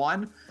better than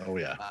 1. Oh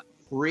yeah.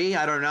 3,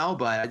 I don't know,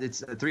 but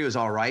 3 was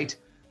all right.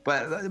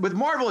 But with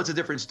Marvel, it's a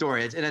different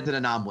story. It's an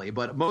anomaly.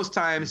 But most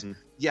times,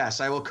 yes,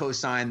 I will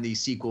co-sign the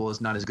sequel is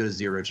not as good as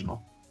the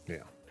original. Yeah.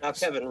 Now,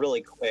 Kevin,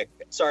 really quick,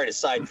 sorry to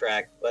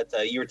sidetrack, but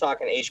you were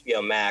talking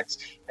HBO Max.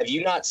 Have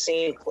you not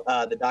seen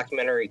the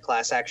documentary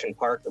Class Action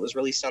Park that was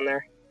released on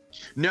there?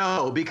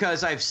 No,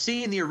 because I've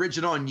seen the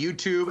original on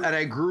YouTube, and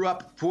I grew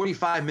up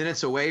 45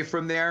 minutes away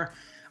from there.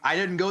 I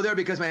didn't go there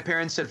because my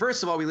parents said,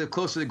 first of all, we live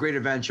close to the Great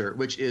Adventure,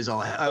 which is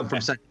I'm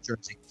from Central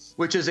Jersey,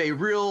 which is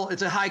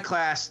it's a high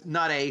class,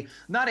 not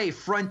a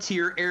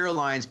Frontier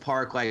Airlines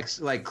park like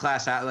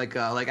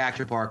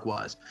Action Park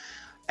was.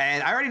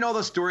 And I already know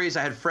those stories.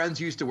 I had friends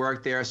who used to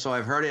work there, so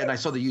I've heard it, and I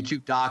saw the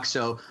YouTube doc,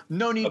 so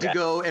no need to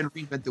go and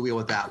reinvent the wheel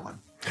with that one.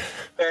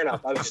 Fair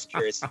enough. I was just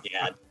curious if you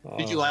had.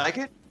 Did you like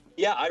it?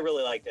 Yeah, I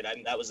really liked it.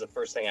 That was the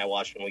first thing I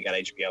watched when we got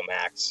HBO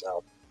Max.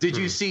 So. Did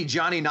you see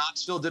Johnny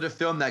Knoxville did a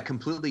film that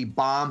completely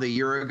bombed a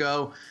year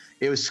ago?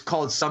 It was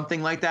called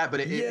something like that, but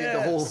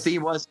the whole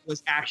theme was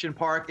Action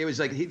Park. It was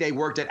like they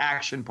worked at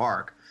Action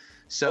Park.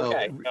 So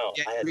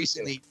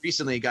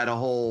recently got a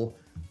whole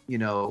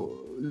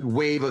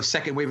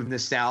second wave of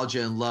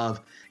nostalgia and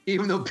love.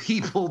 Even though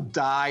people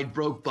died,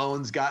 broke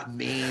bones, got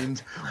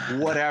memed,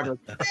 whatever.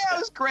 Yeah, it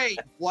was great.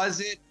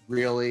 Was it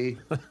really?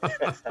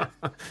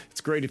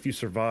 It's great if you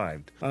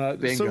survived.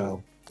 Bingo.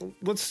 So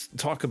let's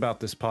talk about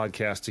this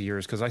podcast of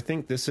yours, because I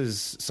think this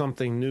is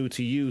something new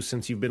to you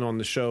since you've been on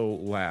the show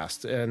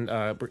last. And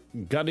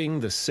Gutting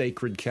the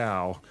Sacred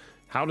Cow.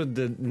 How did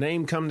the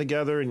name come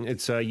together? And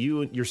it's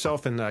you,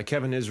 yourself, and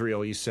Kevin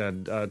Israel, you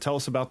said. Tell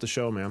us about the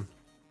show, man.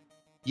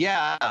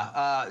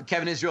 Yeah,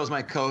 Kevin Israel is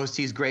my co-host.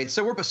 He's great.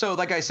 So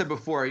like I said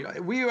before,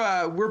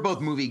 we're both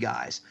movie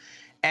guys.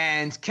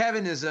 And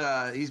Kevin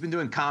he's been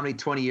doing comedy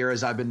 20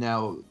 years. I've been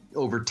now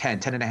over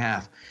 10 and a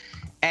half.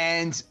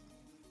 And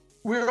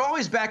we're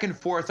always back and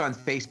forth on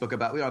Facebook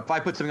about, if I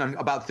put something on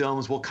about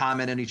films, we'll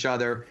comment on each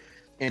other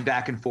and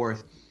back and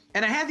forth.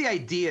 And I had the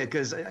idea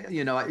because,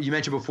 you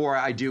mentioned before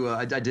I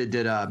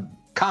did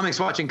comics,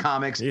 watching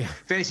comics,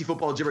 fantasy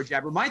football, jibber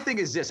jabber. My thing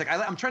is this: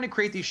 I'm trying to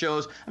create these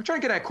shows. I'm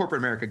trying to get at corporate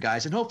America,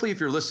 guys, and hopefully, if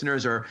your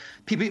listeners are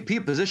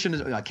people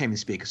positions, I can't even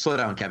speak. Slow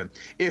down, Kevin.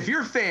 If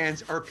your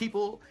fans are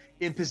people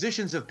in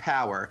positions of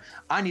power,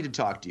 I need to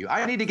talk to you.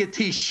 I need to get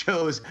these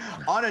shows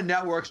on a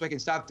network so I can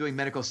stop doing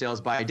medical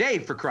sales by day,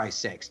 for Christ's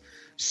sakes.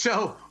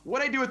 So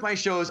what I do with my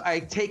shows,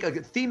 I take a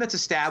theme that's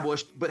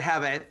established, but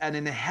have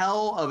an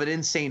hell of an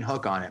insane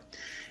hook on it.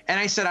 And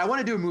I said, I want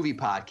to do a movie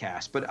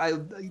podcast, but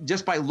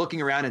just by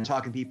looking around and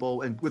talking to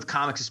people, and with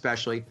comics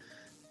especially,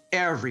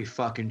 every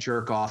fucking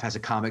jerk off has a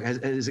comic,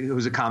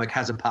 who's a comic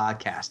has a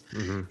podcast.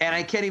 Mm-hmm. And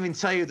I can't even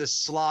tell you the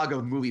slog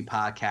of movie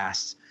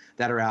podcasts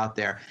that are out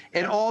there.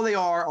 And all they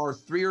are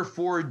 3 or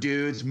 4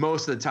 dudes,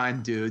 most of the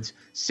time dudes,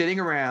 sitting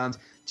around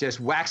just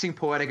waxing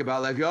poetic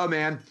about like, oh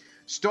man,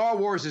 Star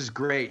Wars is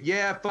great.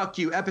 Yeah, fuck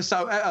you.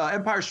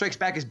 Empire Strikes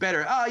Back is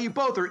better. Oh, you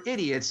both are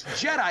idiots.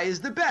 Jedi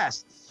is the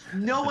best.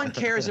 No one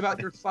cares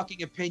about your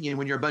fucking opinion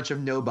when you're a bunch of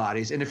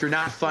nobodies. And if you're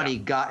not funny,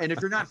 God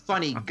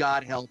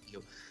help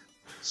you.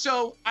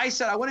 So I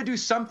said, I want to do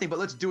something, but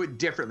let's do it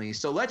differently.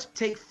 So let's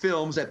take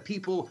films that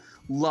people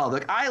love.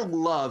 Like, I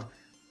love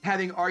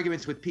having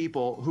arguments with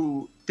people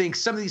who think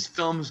some of these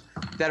films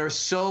that are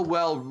so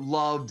well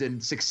loved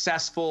and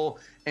successful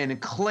and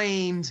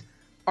acclaimed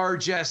are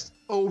just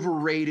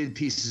overrated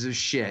pieces of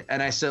shit.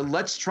 And I said,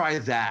 let's try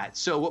that.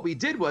 So what we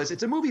did was,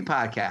 it's a movie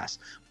podcast,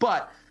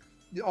 but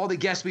all the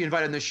guests we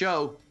invite on the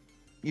show,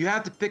 you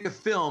have to pick a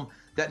film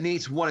that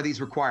meets one of these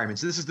requirements.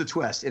 This is the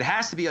twist. It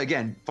has to be,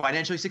 again,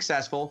 financially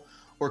successful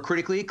or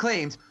critically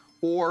acclaimed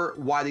or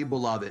widely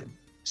beloved.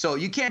 So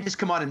you can't just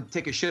come on and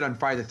take a shit on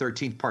Friday the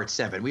 13th Part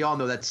 7. We all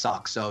know that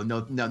sucks, so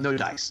no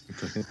dice.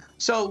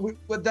 So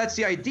that's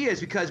the idea, is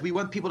because we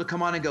want people to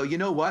come on and go, you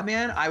know what,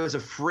 man? I was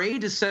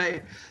afraid to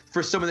say,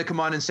 for someone to come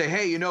on and say,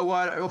 hey, you know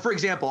what? Well, for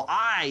example,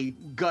 I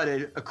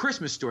gutted A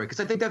Christmas Story because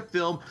I think that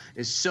film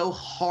is so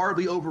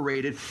horribly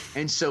overrated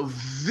and so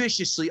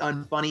viciously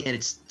unfunny, and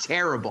it's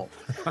terrible.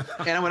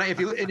 And if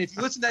you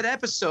listen to that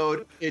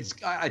episode,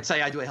 I'd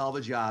say I do a hell of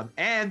a job.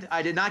 And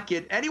I did not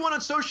get anyone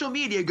on social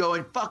media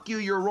going, fuck you,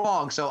 you're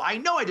wrong. So I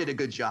know I did a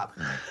good job.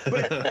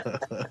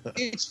 But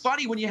it's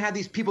funny when you have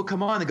these people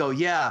come on and go,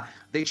 yeah,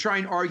 they try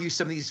and argue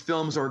some of these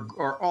films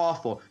are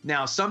awful.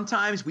 Now,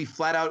 sometimes we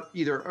flat out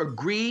either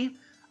agree.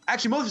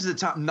 Actually, most of the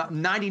time,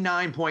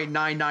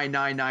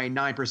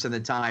 99.99999% of the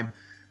time,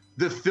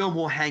 the film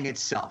will hang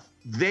itself.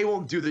 They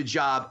won't do the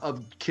job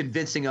of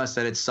convincing us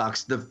that it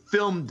sucks. The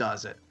film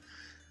does it.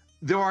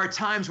 There are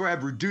times where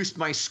I've reduced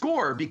my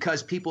score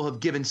because people have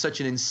given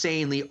such an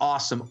insanely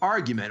awesome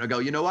argument. I go,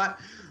 you know what?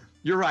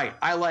 You're right.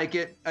 I like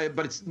it,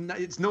 but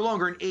it's no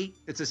longer an 8.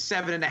 It's a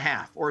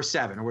 7.5 or a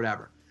 7 or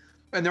whatever.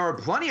 And there are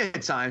plenty of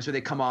times where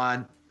they come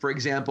on, for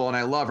example, and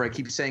I love her. I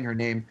keep saying her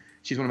name.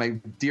 She's one of my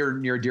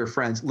dear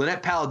friends.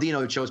 Lynette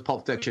Palladino chose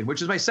Pulp Fiction,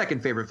 which is my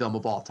second favorite film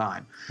of all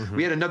time. Mm-hmm.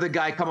 We had another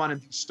guy come on and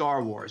do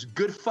Star Wars.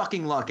 Good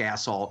fucking luck,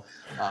 asshole.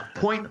 Our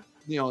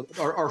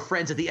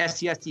friends at the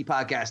STST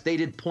podcast, they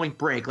did Point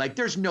Break. Like,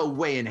 there's no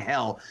way in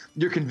hell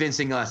you're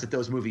convincing us that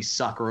those movies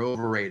suck or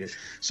overrated.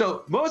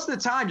 So most of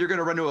the time, you're going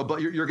to run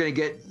into you're going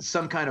to get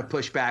some kind of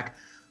pushback.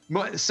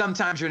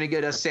 Sometimes you're going to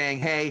get us saying,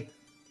 hey,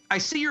 I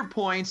see your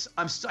points.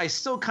 I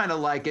still kind of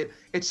like it.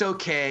 It's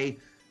okay.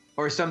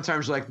 Or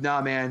sometimes you're like,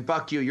 nah, man,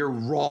 fuck you. You're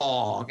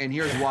wrong. And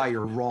here's why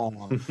you're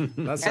wrong.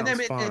 That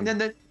sounds fun.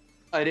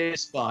 It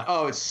is fun.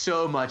 Oh, it's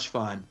so much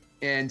fun.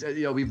 And,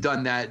 we've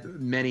done that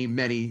many,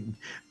 many,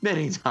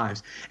 many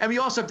times. And we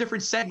also have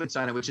different segments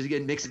on it, which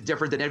again makes it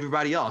different than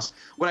everybody else.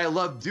 What I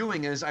love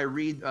doing is I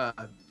read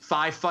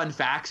 5 fun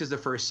facts is the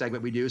first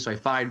segment we do. So I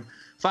find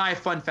 5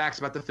 fun facts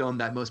about the film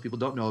that most people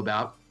don't know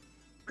about.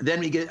 Then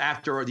we get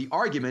after the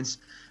arguments.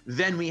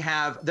 Then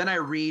I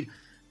read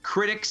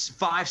critics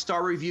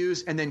 5-star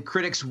reviews and then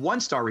critics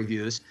 1-star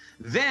reviews.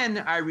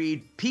 Then I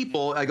read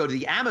I go to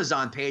the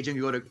Amazon page and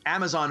you go to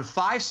Amazon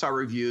 5-star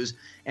reviews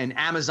and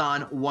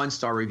Amazon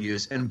 1-star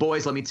reviews. And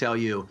boys, let me tell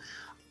you,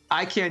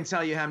 I can't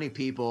tell you how many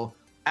people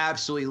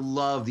absolutely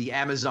love the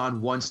Amazon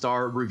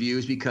 1-star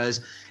reviews because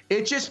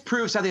it just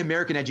proves how the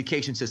American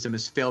education system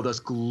has failed us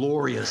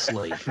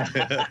gloriously.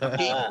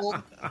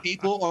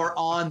 People are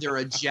on their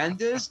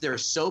agendas, their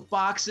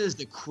soapboxes,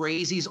 the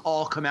crazies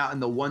all come out in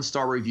the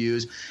 1-star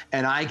reviews.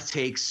 And I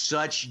take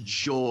such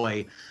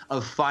joy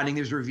of finding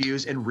these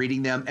reviews and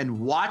reading them and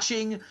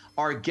watching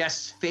our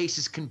guests'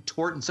 faces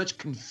contort in such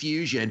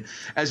confusion,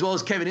 as well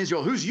as Kevin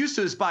Israel, who's used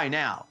to this by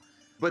now.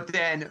 But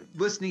then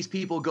listening to these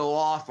people go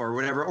off or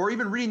whatever, or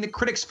even reading the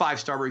critics'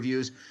 5-star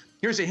reviews.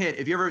 Here's a hint.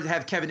 If you ever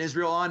have Kevin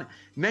Israel on,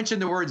 mention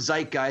the word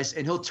zeitgeist,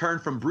 and he'll turn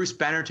from Bruce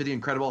Banner to the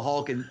Incredible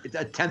Hulk in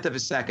a tenth of a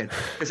second.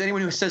 Because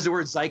anyone who says the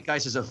word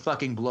zeitgeist is a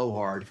fucking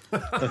blowhard.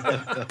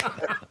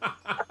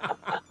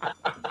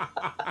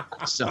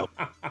 So,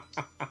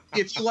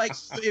 if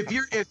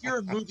you're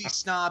a movie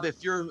snob, I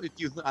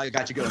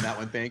got you good on that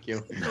one. Thank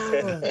you.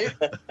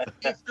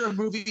 If you're a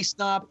movie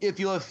snob, if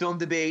you love film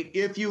debate,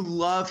 if you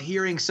love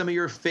hearing some of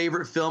your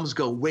favorite films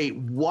go, wait,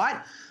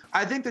 what?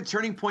 I think the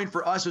turning point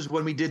for us was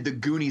when we did the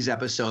Goonies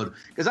episode.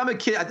 Because I'm a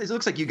kid. It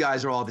looks like you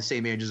guys are all the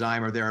same age as I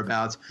am or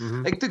thereabouts.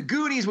 Mm-hmm. Like the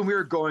Goonies, when we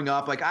were growing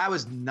up, like I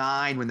was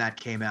 9 when that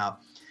came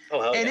out.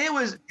 Oh, and it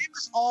was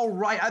all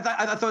right. I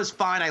thought it was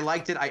fine. I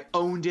liked it. I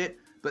owned it.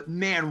 But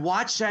man,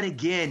 watch that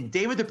again.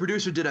 David, the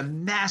producer, did a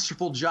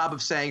masterful job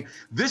of saying,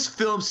 this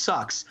film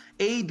sucks.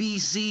 A, B,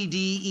 C,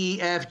 D,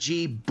 E, F,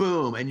 G,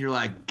 boom. And you're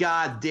like,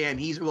 God damn,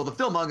 the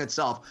film hung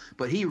itself,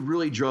 but he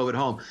really drove it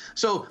home.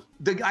 So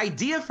the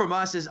idea from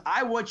us is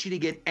I want you to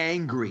get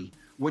angry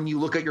when you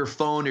look at your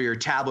phone or your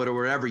tablet or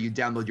wherever you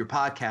download your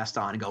podcast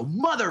on and go,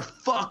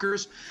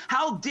 motherfuckers,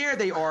 how dare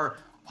they, or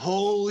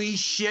holy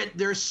shit,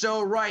 they're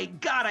so right.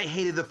 God, I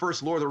hated the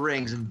first Lord of the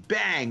Rings, and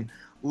bang.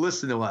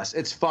 Listen to us.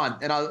 It's fun.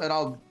 And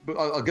I'll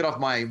get off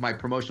my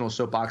promotional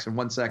soapbox in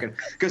 1 second,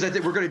 because I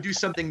think we're going to do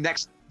something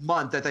next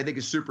month that I think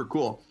is super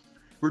cool.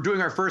 We're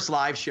doing our first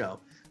live show.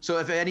 So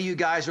if any of you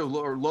guys are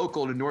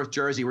local to North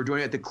Jersey, we're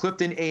doing it at the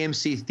Clifton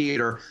AMC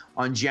Theater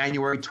on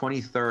January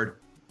 23rd.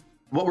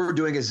 What we're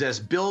doing is this.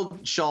 Bill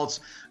Schultz,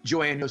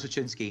 Joanne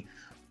Nosachinski,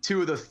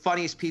 2 of the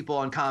funniest people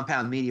on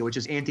Compound Media, which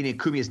is Anthony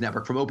Cumia's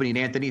network from Opie and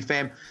Anthony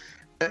fame.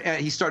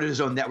 He started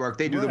his own network.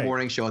 They do the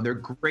morning show, and they're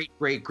great,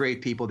 great,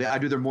 great people. I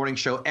do their morning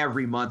show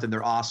every month, and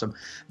they're awesome.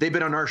 They've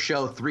been on our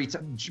show 3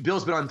 times.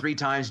 Bill's been on 3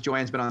 times.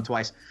 Joanne's been on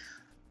twice.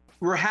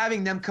 We're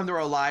having them come to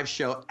our live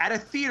show at a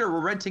theater we're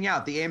renting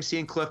out, the AMC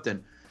in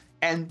Clifton.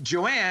 And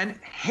Joanne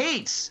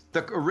hates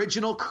the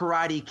original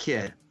Karate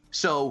Kid.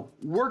 So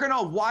we're going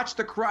to watch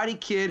the Karate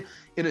Kid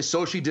in a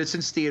socially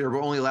distanced theater.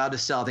 We're only allowed to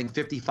sell, I think,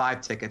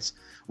 55 tickets.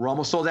 We're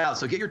almost sold out,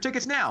 so get your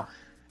tickets now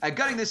at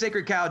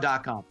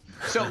guttingthesacredcow.com.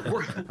 So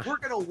we're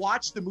going to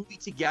watch the movie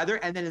together,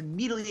 and then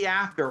immediately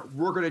after,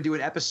 we're going to do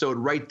an episode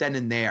right then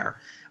and there,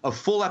 a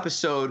full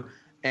episode,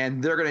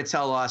 and they're going to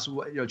tell us,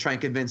 try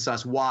and convince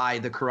us why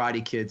the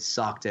Karate Kid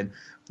sucked, and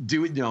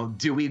do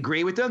we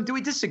agree with them? Do we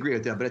disagree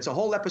with them? But it's a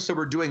whole episode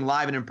we're doing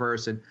live and in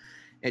person.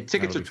 And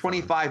tickets are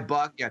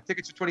 $25. Yeah,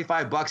 tickets are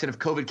 $25, and if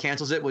COVID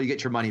cancels it, well, you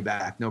get your money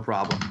back, no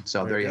problem.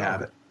 So there you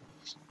have it.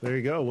 There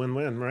you go,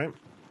 win-win, right?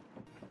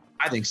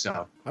 I think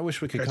so. I wish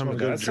we could come to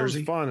that. That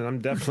sounds fun, and I'm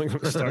definitely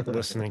going to start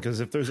listening, because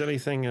if there's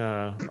anything,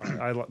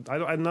 I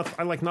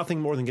like nothing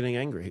more than getting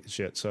angry at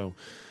shit. So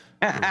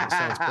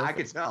I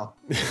could tell.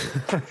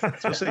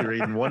 Especially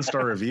reading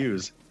 1-star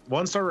reviews.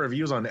 1-star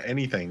reviews on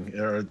anything,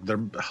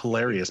 they're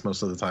hilarious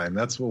most of the time.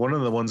 That's one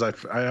of the ones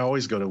I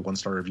always go to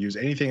 1-star reviews.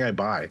 Anything I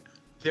buy.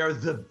 They're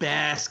the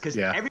best, because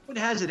everyone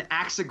has an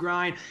axe to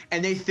grind,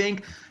 and they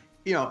think,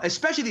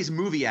 especially these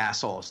movie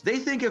assholes, they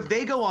think if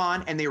they go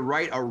on and they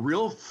write a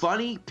real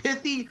funny,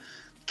 pithy,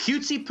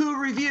 cutesy-poo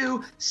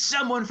review,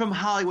 someone from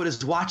Hollywood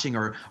is watching,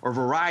 or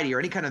Variety or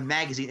any kind of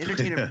magazine,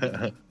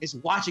 entertainment is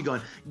watching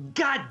going,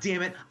 God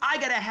damn it, I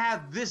got to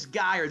have this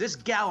guy or this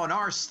gal on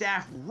our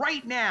staff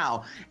right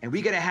now, and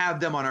we got to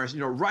have them on our,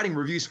 writing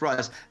reviews for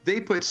us.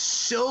 They put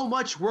so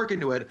much work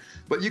into it,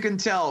 but you can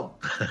tell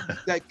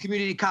that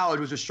community college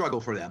was a struggle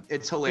for them.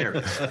 It's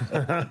hilarious.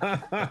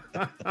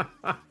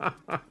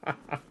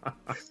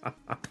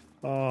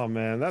 Oh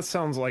man, that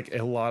sounds like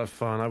a lot of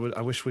fun.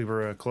 I wish we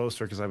were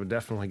closer, because I would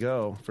definitely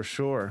go for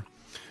sure.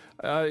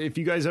 If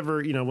you guys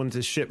ever, when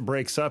this shit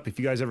breaks up, if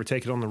you guys ever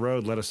take it on the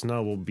road, let us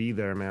know. We'll be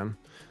there, man.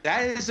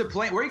 That is a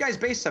plan. Where are you guys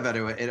based out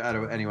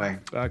of anyway?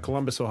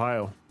 Columbus,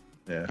 Ohio.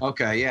 Yeah.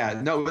 Okay. Yeah.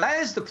 No, that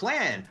is the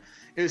plan.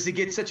 Is to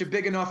get such a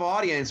big enough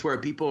audience where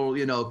people,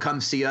 come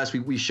see us.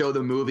 We show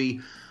the movie.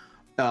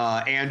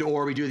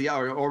 Or we do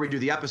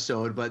the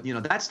episode, but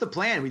that's the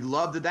plan. We'd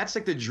love that. That's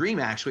like the dream,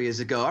 actually, is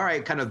to go, all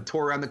right, kind of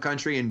tour around the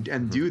country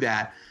and do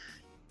that,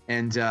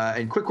 and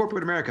quit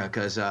corporate America,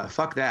 because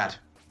fuck that.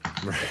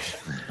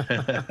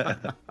 Right.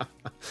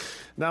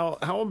 Now,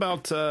 how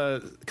about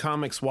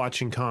comics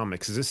watching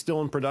comics? Is this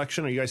still in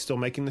production? Are you guys still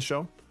making the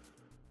show?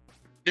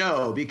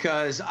 No,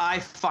 because I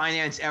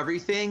finance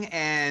everything,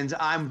 and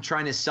I'm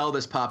trying to sell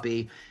this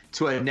puppy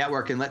to a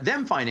network and let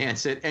them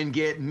finance it and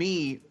get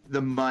me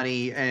the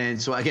money,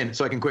 and so I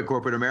can quit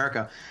corporate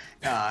America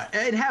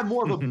and have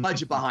more of a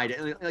budget behind it.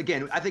 And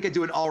again, I think I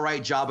do an all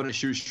right job on a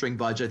shoestring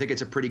budget. I think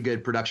it's a pretty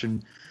good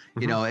production.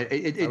 It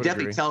definitely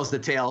agree. Tells the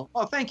tale.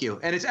 Oh, thank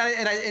you. And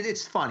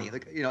it's funny.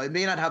 Like, it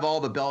may not have all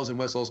the bells and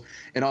whistles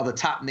and all the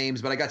top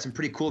names, but I got some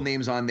pretty cool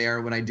names on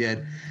there when I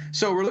did.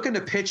 So we're looking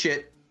to pitch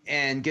it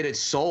and get it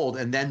sold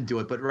and then do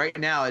it. But right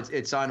now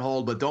it's on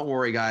hold. But don't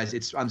worry,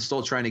 guys. I'm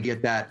still trying to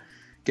get that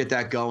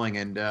going,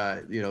 and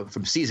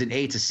from season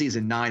 8 to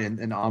season 9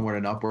 and onward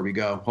and up where we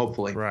go,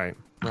 hopefully. Right.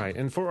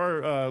 And for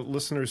our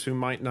listeners who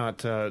might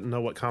not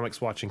know what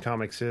Comics Watching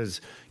Comics is,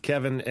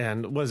 Kevin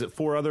and was it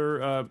 4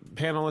 other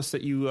panelists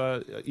that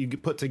you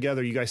put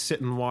together? You guys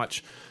sit and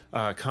watch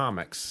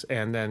comics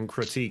and then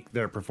critique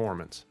their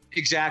performance.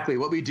 Exactly.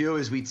 What we do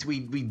is we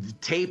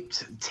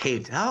taped.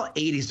 How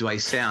 80s do I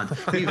sound?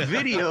 We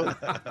videoed.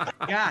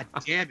 God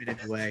damn it!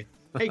 Anyway.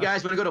 Hey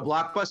guys, want to go to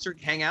Blockbuster and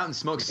hang out and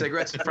smoke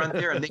cigarettes in front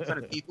there and make fun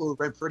of people who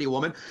rent Pretty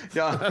Woman?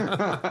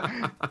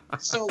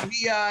 So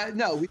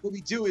what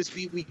we do is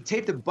we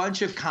taped a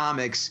bunch of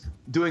comics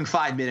doing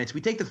 5 minutes.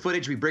 We take the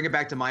footage, we bring it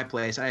back to my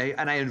place,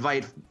 and I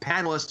invite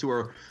panelists who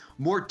are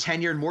more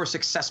tenured, more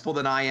successful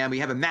than I am. We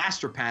have a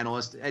master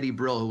panelist, Eddie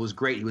Brill, who was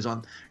great.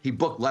 He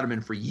booked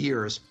Letterman for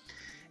years.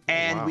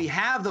 And we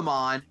have them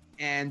on,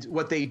 and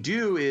what they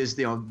do is,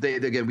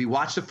 we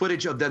watch the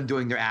footage of them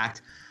doing their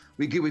act.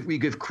 We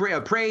give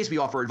praise, we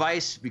offer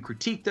advice, we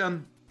critique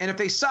them, and if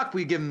they suck,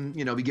 we give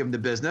them the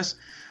business.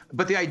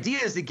 But the idea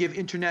is to give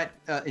intermediate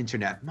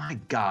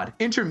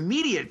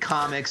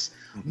comics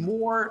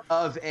more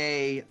of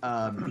a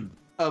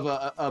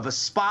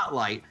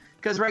spotlight,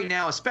 because right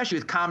now, especially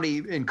with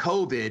comedy in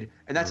COVID,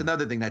 and that's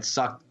another thing that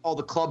sucked. All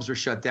the clubs were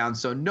shut down,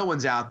 so no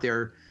one's out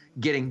there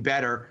getting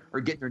better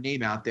or getting their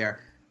name out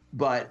there.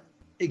 But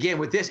again,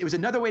 with this, it was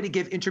another way to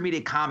give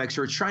intermediate comics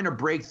who are trying to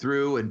break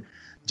through, and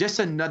just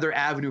another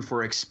avenue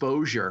for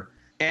exposure.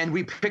 And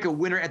we pick a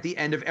winner at the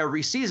end of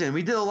every season.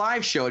 We did a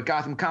live show at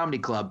Gotham Comedy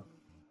Club,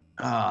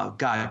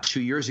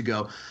 2 years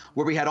ago,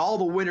 where we had all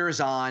the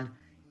winners on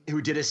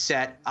who did a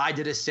set. I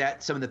did a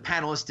set. Some of the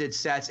panelists did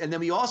sets. And then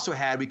we also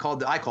had,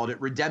 I called it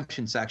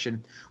redemption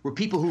section, where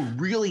people who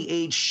really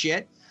ate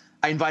shit,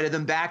 I invited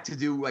them back to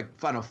do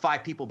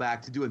 5 people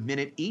back to do a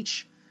minute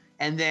each.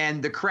 And then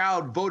the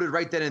crowd voted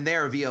right then and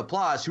there via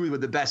applause who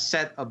the best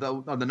set of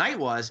the night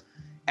was.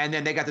 And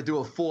then they got to do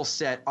a full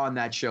set on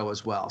that show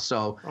as well.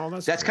 So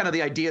that's kind of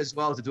the idea as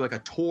well, is to do like a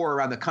tour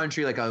around the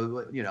country, like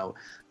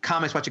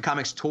watch a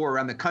comics tour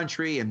around the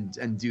country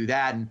and do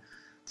that. And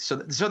so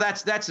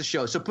that's the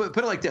show. So put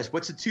it like this.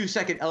 What's the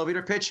 2-second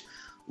elevator pitch?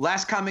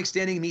 Last Comic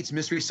Standing meets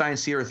Mystery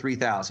Science Theater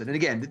 3000. And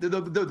again,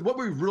 what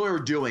we really are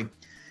doing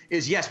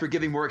is, yes, we're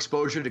giving more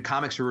exposure to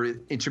comics who are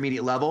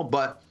intermediate level,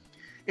 but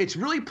it's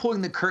really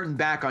pulling the curtain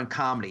back on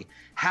comedy,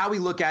 how we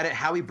look at it,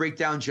 how we break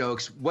down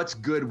jokes, what's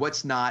good,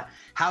 what's not,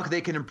 how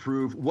they can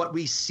improve, what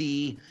we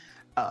see.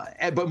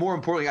 But more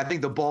importantly, I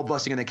think the ball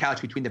busting on the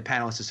couch between the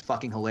panelists is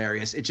fucking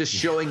hilarious. It's just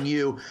showing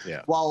you,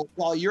 while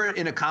you're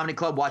in a comedy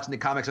club watching the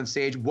comics on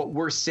stage, what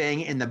we're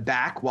saying in the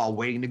back while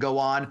waiting to go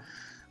on,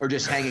 or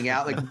just hanging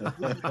out.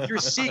 Like, you're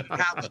seeing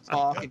how we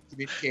talk and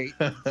communicate.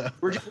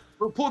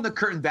 We're pulling the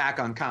curtain back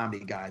on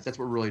comedy, guys. That's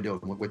what we're really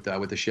doing with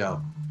the show.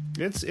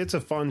 It's a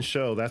fun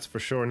show, that's for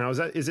sure. Now,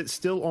 is it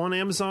still on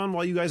Amazon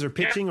while you guys are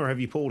pitching, or have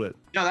you pulled it?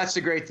 No, that's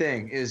the great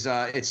thing. It's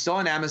still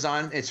on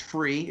Amazon. It's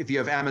free. If you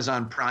have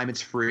Amazon Prime,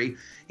 it's free.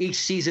 Each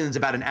season is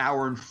about an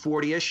hour and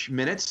 40-ish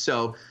minutes,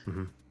 so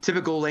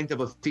typical length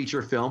of a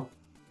feature film.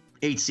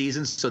 8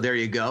 seasons, so there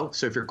you go.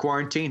 So if you're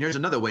quarantined, here's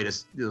another way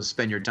to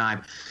spend your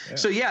time. Yeah.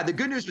 So the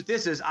good news with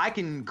this is I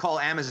can call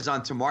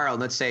Amazon tomorrow,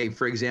 and let's say,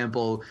 for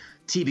example,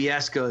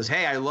 TBS goes,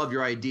 "Hey, I love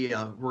your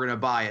idea. We're going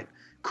to buy it."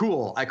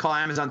 Cool. I call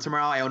Amazon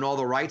tomorrow. I own all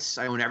the rights.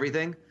 I own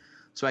everything.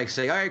 So I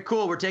say, "All right,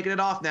 cool. We're taking it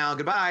off now.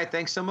 Goodbye.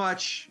 Thanks so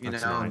much."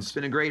 That's nice. It's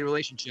been a great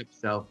relationship.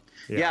 So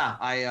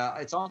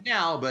it's on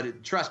now,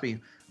 but trust me,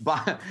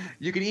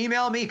 you can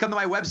email me, come to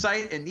my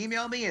website and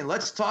email me, and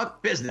let's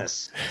talk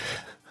business.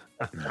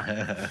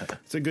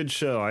 It's a good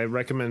show. I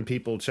recommend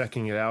people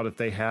checking it out if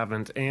they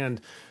haven't, and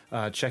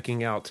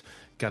checking out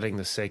Gutting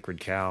the Sacred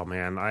Cow,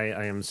 man.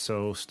 I am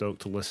so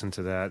stoked to listen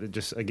to that. It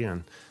just,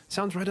 again,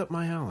 sounds right up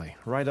my alley.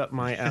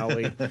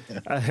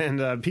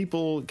 And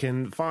people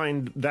can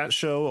find that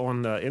show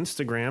on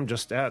Instagram,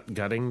 just at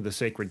Gutting the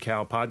Sacred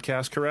Cow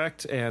Podcast,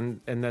 correct? And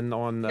then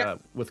on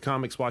with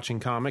Comics Watching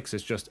Comics,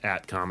 it's just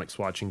at Comics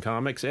Watching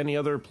Comics. Any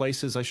other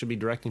places I should be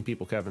directing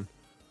people, Kevin?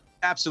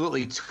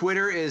 Absolutely.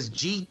 Twitter is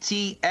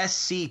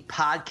GTSC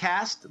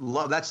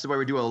Podcast. That's where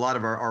we do a lot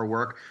of our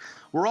work.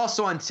 We're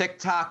also on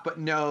TikTok, but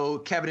no,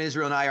 Kevin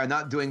Israel and I are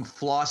not doing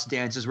floss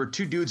dances. We're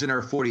 2 dudes in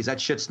our 40s.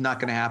 That shit's not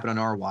going to happen on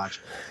our watch.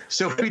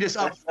 So we just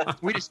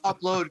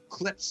upload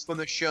clips from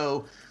the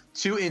show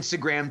to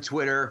Instagram,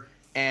 Twitter,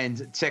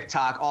 and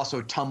TikTok.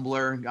 Also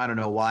Tumblr. I don't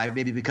know why.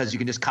 Maybe because you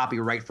can just copy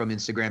right from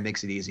Instagram,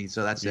 makes it easy.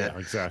 So that's it.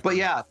 Exactly.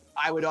 But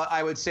I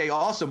would say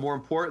also, more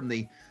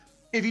importantly,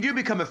 if you do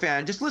become a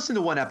fan, just listen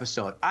to one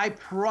episode. I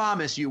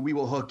promise you we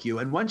will hook you.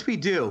 And once we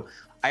do,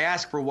 I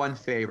ask for one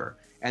favor,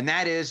 and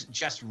that is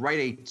just write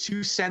a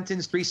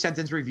 2-sentence,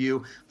 3-sentence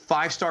review,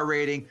 5-star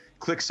rating,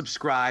 click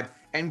subscribe,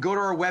 and go to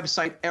our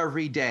website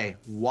every day.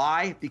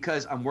 Why?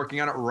 Because I'm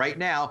working on it right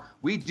now.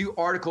 We do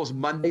articles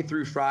Monday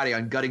through Friday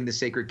on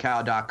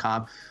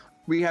guttingthesacredcow.com.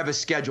 We have a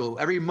schedule.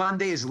 Every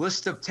Monday is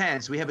list of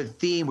 10. So we have a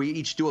theme. We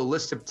each do a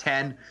list of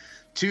 10.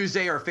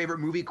 Tuesday, our favorite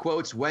movie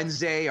quotes.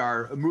 Wednesday,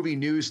 our movie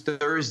news.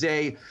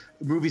 Thursday,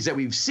 movies that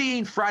we've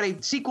seen. Friday,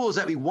 sequels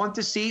that we want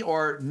to see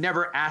or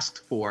never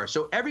asked for.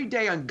 So every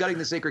day on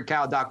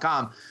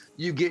guttingthesacredcow.com,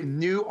 you get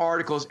new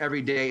articles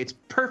every day. It's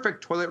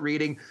perfect toilet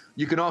reading.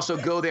 You can also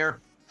go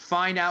there,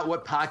 find out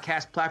what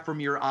podcast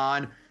platform you're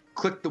on.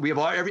 We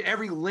have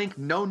every link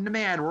known to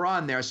man. We're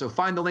on there. So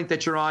find the link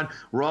that you're on.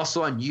 We're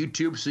also on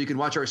YouTube, so you can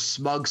watch our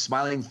smug,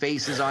 smiling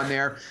faces on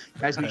there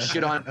as we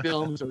shit on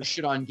films or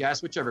shit on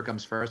guests, whichever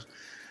comes first.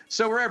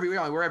 So we're everywhere.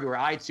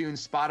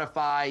 iTunes,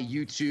 Spotify,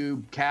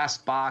 YouTube,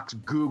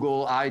 CastBox,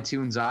 Google,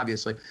 iTunes,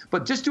 obviously.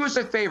 But just do us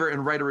a favor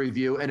and write a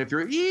review. And if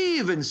you're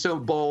even so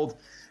bold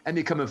and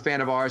become a fan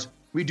of ours,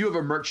 we do have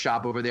a merch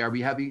shop over there.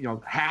 We have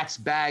hats,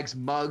 bags,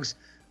 mugs,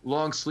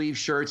 long sleeve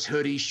shirts,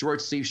 hoodies,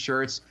 short sleeve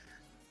shirts.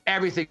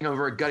 everything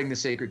over at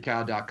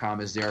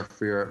guttingthesacredcow.com is there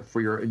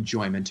for your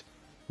enjoyment.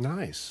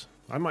 Nice.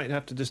 I might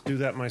have to just do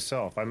that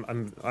myself.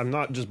 I'm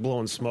not just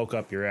blowing smoke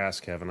up your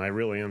ass, Kevin. I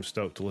really am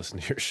stoked to listen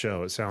to your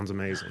show. It sounds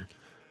amazing.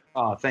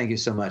 Oh, thank you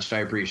so much. I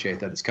appreciate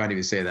that. It's kind of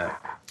you to say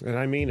that. And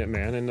I mean it,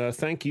 man. And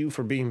thank you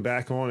for being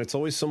back on. It's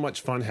always so much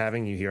fun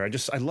having you here.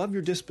 I love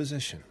your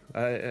disposition.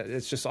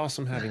 It's just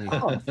awesome having you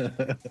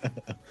here.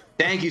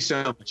 Thank you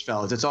so much,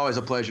 fellas. It's always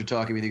a pleasure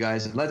talking with you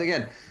guys. And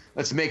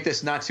let's make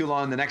this not too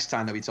long the next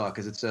time that we talk,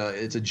 because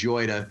it's a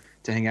joy to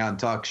hang out and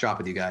talk shop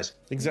with you guys.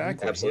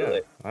 Exactly. Absolutely.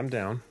 Yeah, I'm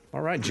down. All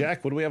right,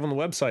 Jack, what do we have on the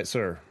website,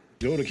 sir?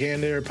 Go to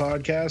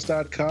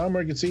cannedairpodcast.com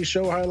where you can see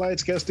show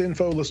highlights, guest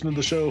info, listen to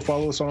the show,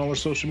 follow us on all our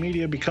social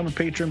media, become a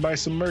patron, buy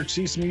some merch,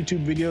 see some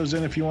YouTube videos,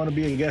 and if you want to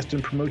be a guest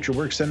and promote your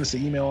work, send us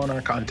an email on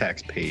our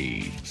contacts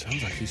page.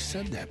 Sounds like you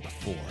said that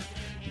before.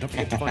 Don't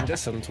forget to find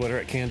us on Twitter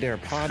at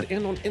CannedAirPod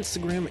and on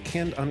Instagram at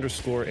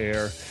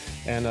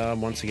Canned_air.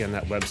 And once again,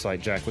 that website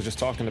Jack was just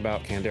talking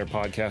about,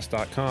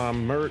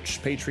 CannedAirPodcast.com,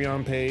 merch,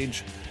 Patreon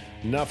page.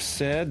 Enough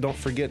said. Don't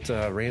forget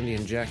Randy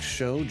and Jack's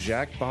show,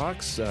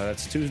 Jackbox.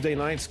 It's Tuesday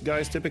nights,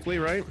 guys, typically,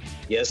 right?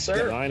 Yes,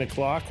 sir. 9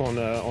 o'clock on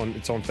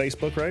it's on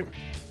Facebook, right?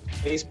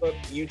 Facebook,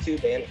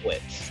 YouTube, and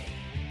Twitch.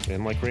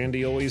 And like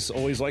Randy always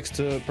likes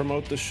to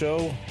promote the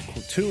show,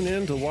 tune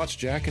in to watch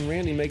Jack and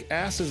Randy make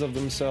asses of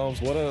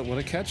themselves. What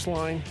a catch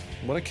line.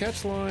 What a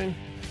catch line.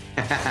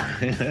 All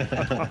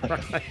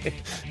right.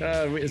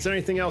 Is there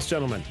anything else,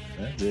 gentlemen?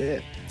 That's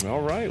it.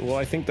 All right. Well,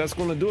 I think that's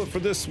going to do it for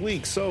this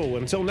week. So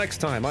until next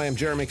time, I am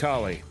Jeremy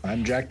Colley.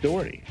 I'm Jack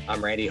Doherty.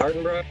 I'm Randy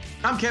Hardenbrook.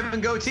 I'm Kevin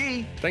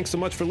Goatee. Thanks so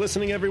much for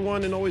listening,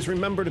 everyone, and always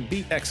remember to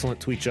be excellent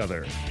to each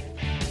other.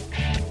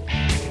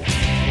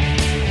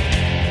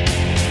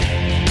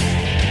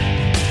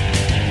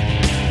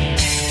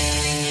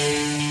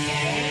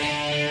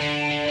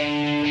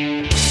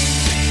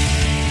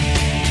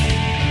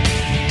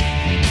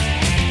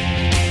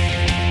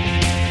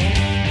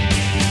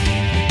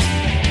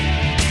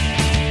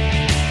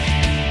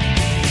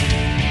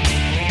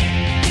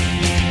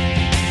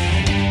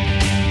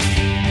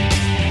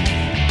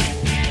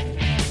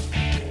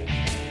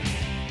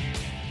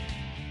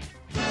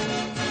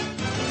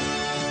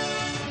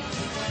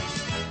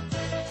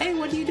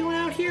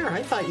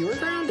 I thought you were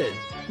grounded.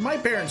 My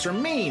parents are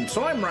mean,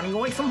 so I'm running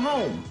away from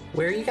home.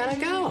 Where are you gonna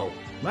go?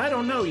 I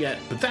don't know yet,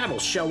 but that'll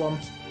show them.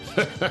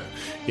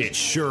 It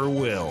sure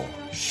will.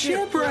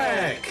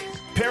 Shipwreck!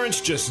 Parents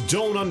just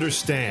don't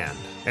understand,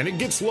 and it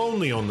gets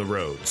lonely on the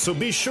road, so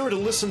be sure to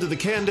listen to the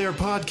Canned Air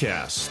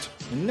podcast.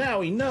 And now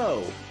we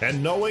know.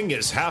 And knowing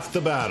is half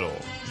the battle.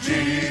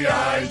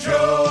 G.I.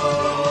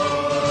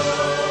 Joe!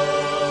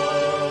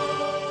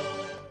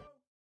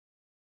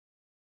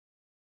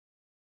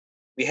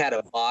 We had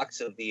a box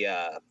of the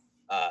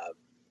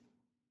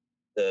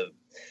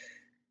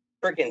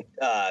freaking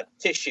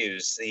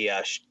tissues,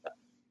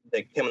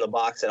 that come in the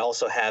box that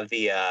also have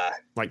the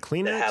like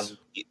Kleenex.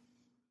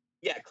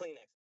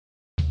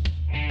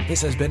 Kleenex.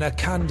 This has been a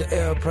Canned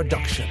Air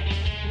production.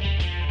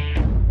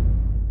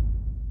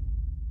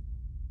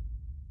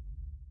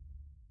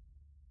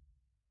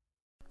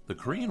 The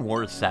Korean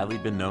War has sadly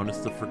been known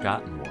as the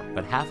Forgotten War,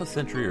 but half a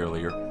century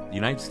earlier, the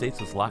United States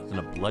was locked in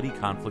a bloody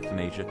conflict in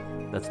Asia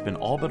that's been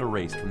all but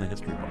erased from the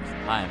history books.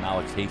 Hi, I'm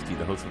Alex Hasty,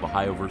 the host of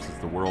Ohio vs.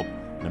 the World,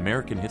 an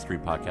American history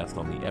podcast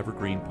on the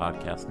Evergreen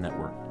Podcast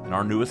Network. In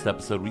our newest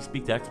episode, we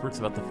speak to experts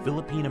about the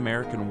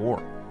Philippine-American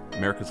War,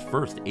 America's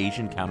first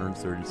Asian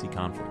counterinsurgency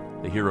conflict.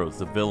 The heroes,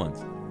 the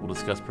villains. We'll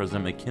discuss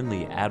President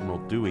McKinley, Admiral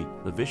Dewey,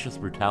 the vicious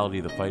brutality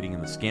of the fighting,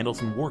 and the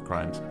scandals and war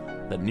crimes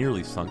that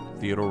nearly sunk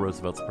Theodore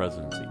Roosevelt's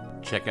presidency.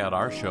 Check out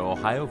our show,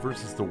 Ohio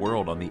vs. the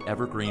World, on the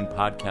Evergreen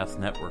Podcast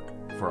Network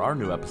for our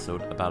new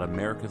episode about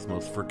America's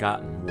most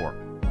forgotten war.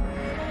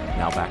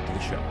 Now back to the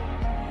show.